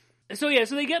Skrull. So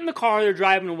they get in the car, they're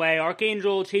driving away.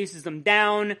 Archangel chases them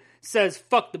down, says,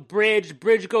 fuck the bridge.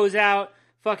 Bridge goes out.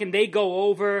 Fucking they go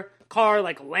over. Car,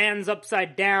 lands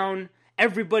upside down.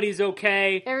 Everybody's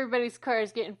okay. Everybody's car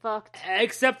is getting fucked.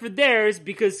 Except for theirs,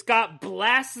 because Scott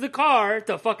blasts the car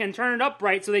to fucking turn it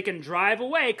upright so they can drive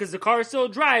away, because the car still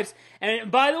drives.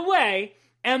 And by the way,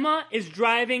 Emma is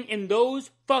driving in those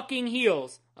fucking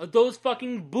heels. Those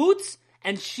fucking boots,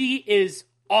 and she is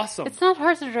awesome. It's not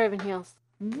hard to drive in heels.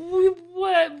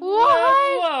 What?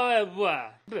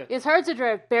 It's hard to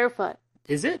drive barefoot.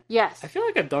 Is it? Yes. I feel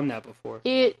like I've done that before.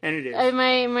 And it is.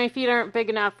 My feet aren't big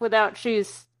enough without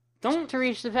shoes to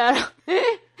reach the pedal.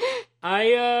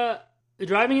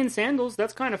 Driving in sandals,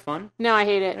 that's kind of fun. No, I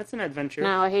hate it. That's an adventure.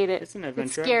 No, I hate it. It's an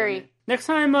adventure. It's scary. Next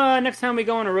time we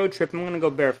go on a road trip, I'm going to go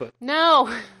barefoot.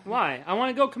 No. Why? I want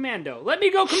to go commando. Let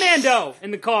me go commando in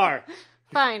the car.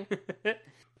 Fine.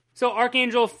 So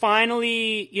Archangel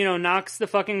finally, knocks the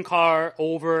fucking car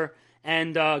over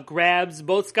and grabs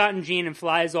both Scott and Jean and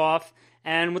flies off.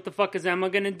 And what the fuck is Emma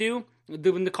gonna do?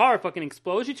 When the car fucking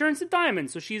explodes, she turns to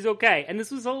Diamond, so she's okay. And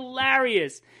this was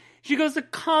hilarious. She goes to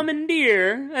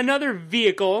commandeer another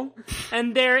vehicle,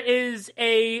 and there is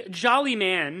a jolly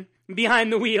man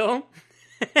behind the wheel.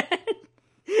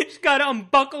 She's gotta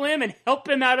unbuckle him and help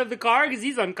him out of the car because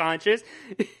he's unconscious.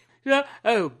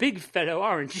 Oh, big fellow,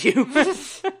 aren't you?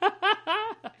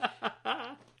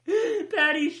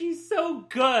 Patty, she's so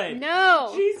good.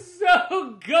 No. She's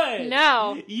so good.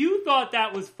 No. You thought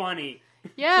that was funny.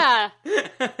 Yeah.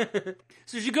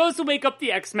 So she goes to wake up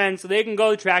the X-Men so they can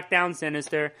go track down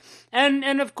Sinister.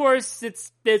 And of course,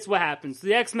 it's what happens.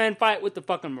 The X-Men fight with the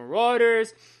fucking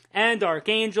Marauders and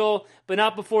Archangel, but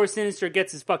not before Sinister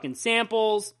gets his fucking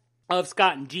samples of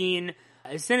Scott and Jean.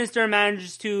 Sinister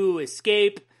manages to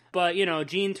escape, but,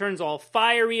 Jean turns all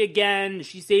fiery again.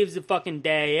 She saves the fucking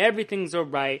day. Everything's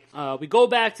alright. We go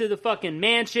back to the fucking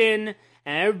mansion,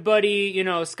 and everybody,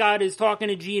 Scott is talking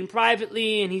to Jean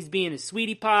privately, and he's being a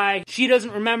sweetie pie. She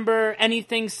doesn't remember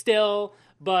anything still,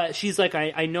 But she's like,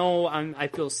 I know, I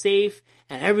feel safe,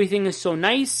 and everything is so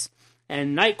nice.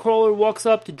 And Nightcrawler walks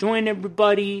up to join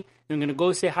everybody. They're going to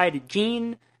go say hi to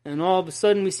Jean. And all of a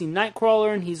sudden we see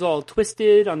Nightcrawler, and he's all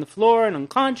twisted on the floor and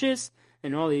unconscious.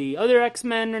 And all the other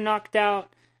X-Men are knocked out.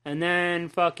 And then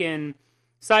fucking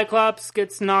Cyclops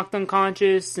gets knocked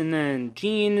unconscious. And then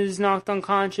Jean is knocked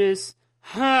unconscious.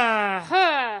 And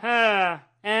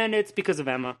it's because of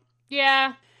Emma.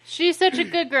 Yeah. She's such a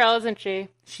good girl, isn't she?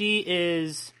 She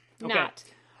is... Okay. Not.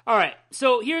 All right,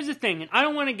 so here's the thing, and I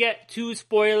don't want to get too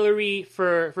spoilery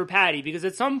for Patty, because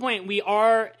at some point we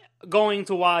are going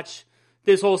to watch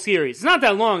this whole series. It's not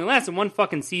that long. It lasted one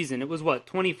fucking season. It was,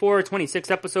 24 or 26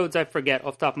 episodes? I forget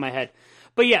off the top of my head.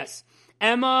 But yes,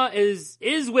 Emma is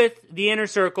with the Inner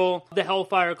Circle, the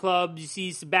Hellfire Club. You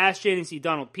see Sebastian, you see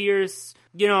Donald Pierce,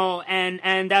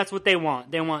 and that's what they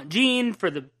want. They want Jean for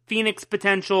the Phoenix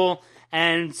potential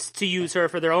and to use her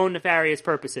for their own nefarious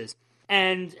purposes.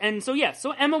 And so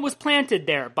so Emma was planted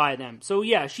there by them. So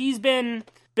yeah, she's been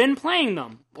playing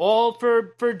them all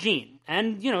for Jean,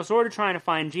 and sort of trying to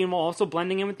find Jean while also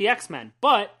blending in with the X-Men.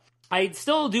 But I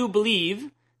still do believe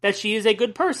that she is a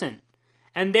good person,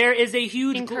 and there is a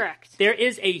huge incorrect. There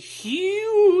is a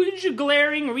huge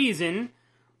glaring reason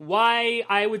why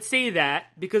I would say that,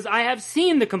 because I have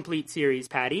seen the complete series,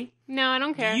 Patty. No, I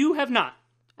don't care. You have not.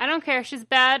 I don't care. She's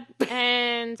bad,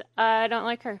 and I don't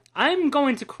like her. I'm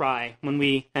going to cry when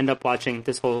we end up watching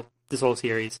this whole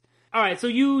series. All right, so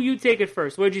you take it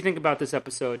first. What did you think about this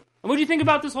episode? And what did you think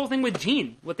about this whole thing with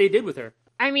Jean? What they did with her?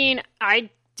 I mean, I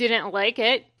didn't like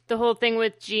it. The whole thing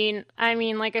with Jean. I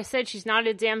mean, like I said, she's not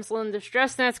a damsel in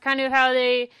distress, and that's kind of how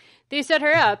they set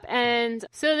her up. And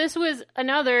so this was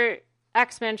another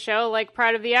X-Men show, like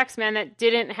Pride of the X-Men, that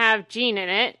didn't have Jean in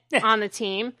it on the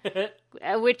team.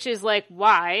 Which is like,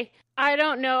 why? I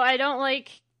don't know. I don't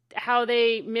like how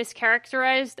they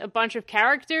mischaracterized a bunch of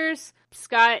characters.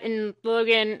 Scott and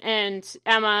Logan and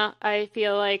Emma, I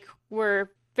feel like,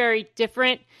 were very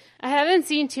different. I haven't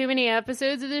seen too many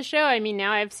episodes of this show. I mean,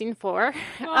 now I've seen 4.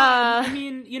 I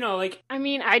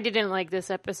mean, I didn't like this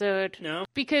episode. No?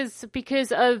 Because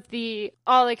of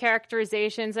all the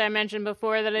characterizations I mentioned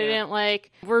before that I didn't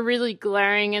like were really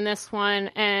glaring in this one.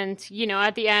 And,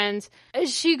 at the end,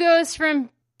 she goes from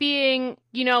being,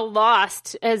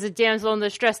 lost as a damsel in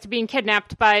distress to being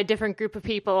kidnapped by a different group of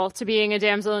people to being a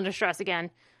damsel in distress again.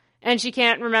 And she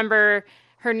can't remember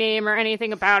her name or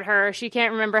anything about her. She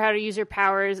can't remember how to use her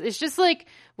powers. It's just like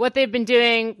what they've been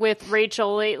doing with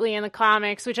Rachel lately in the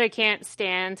comics, which I can't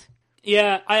stand.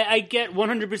 Yeah, I get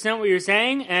 100% what you're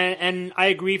saying, and I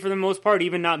agree for the most part,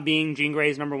 even not being Jean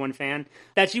Grey's #1 fan,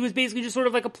 that she was basically just sort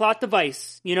of like a plot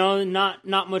device,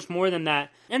 not much more than that.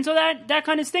 And so that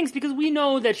kind of stinks, because we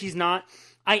know that she's not.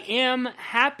 I am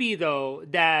happy, though,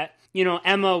 that,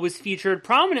 Emma was featured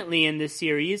prominently in this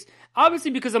series.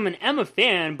 Obviously because I'm an Emma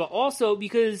fan, but also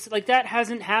because, that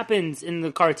hasn't happened in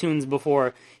the cartoons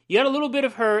before. You had a little bit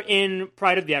of her in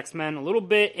Pride of the X-Men, a little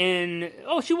bit in...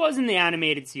 Oh, she was in the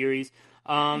animated series.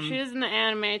 She was in the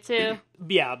anime, too.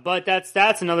 Yeah, but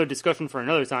that's another discussion for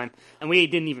another time. And we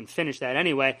didn't even finish that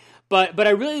anyway. But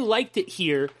I really liked it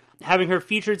here, having her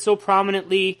featured so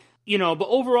prominently. But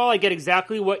overall, I get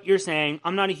exactly what you're saying.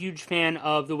 I'm not a huge fan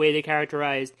of the way they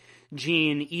characterized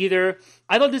Jean either.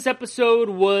 I thought this episode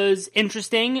was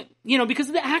interesting, because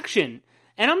of the action.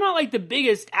 And I'm not the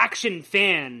biggest action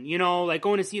fan,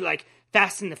 going to see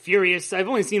Fast and the Furious. I've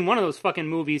only seen one of those fucking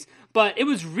movies, but it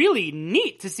was really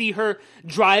neat to see her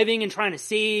driving and trying to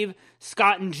save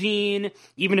Scott and Jean,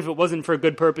 even if it wasn't for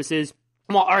good purposes,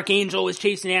 while Archangel was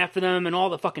chasing after them and all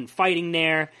the fucking fighting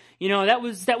there. That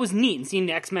was neat, and seeing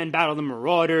the X-Men battle the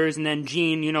Marauders, and then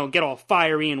Jean, get all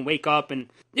fiery and wake up, and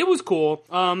it was cool.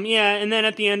 And then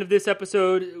at the end of this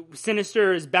episode,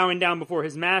 Sinister is bowing down before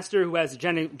his master, who has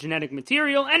genetic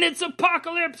material, and it's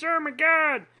Apocalypse, oh my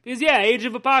god! Because Age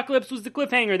of Apocalypse was the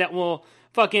cliffhanger that we'll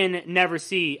fucking never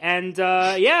see. And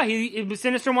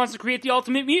Sinister wants to create the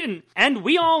Ultimate Mutant, and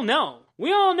we all know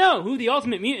who the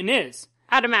Ultimate Mutant is.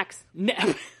 Adam X.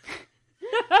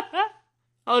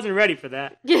 I wasn't ready for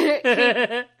that.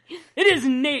 It is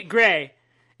Nate Gray.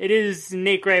 It is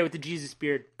Nate Gray with the Jesus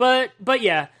beard. But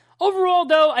yeah. Overall,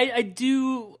 though, I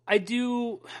do,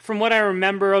 from what I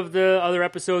remember of the other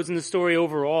episodes in the story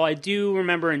overall, I do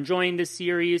remember enjoying this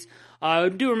series. I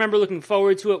do remember looking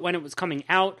forward to it when it was coming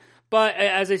out. But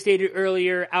as I stated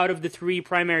earlier, out of the 3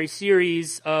 primary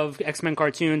series of X-Men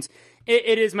cartoons,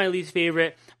 it is my least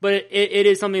favorite, but it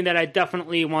is something that I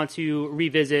definitely want to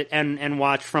revisit and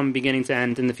watch from beginning to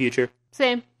end in the future.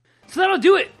 Same. So that'll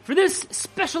do it for this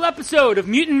special episode of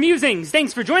Mutant Musings.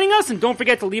 Thanks for joining us, and don't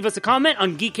forget to leave us a comment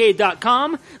on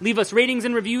Geekade.com. Leave us ratings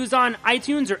and reviews on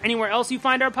iTunes or anywhere else you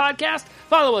find our podcast.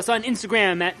 Follow us on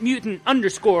Instagram at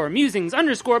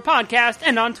mutant_musings_podcast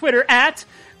and on Twitter at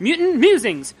Mutant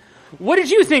Musings. What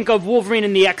did you think of Wolverine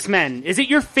and the X-Men? Is it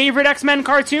your favorite X-Men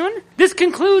cartoon? This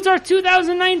concludes our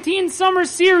 2019 summer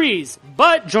series,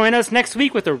 but join us next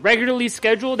week with a regularly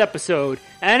scheduled episode.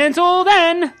 And until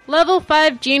then, Level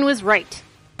 5 Gene was right.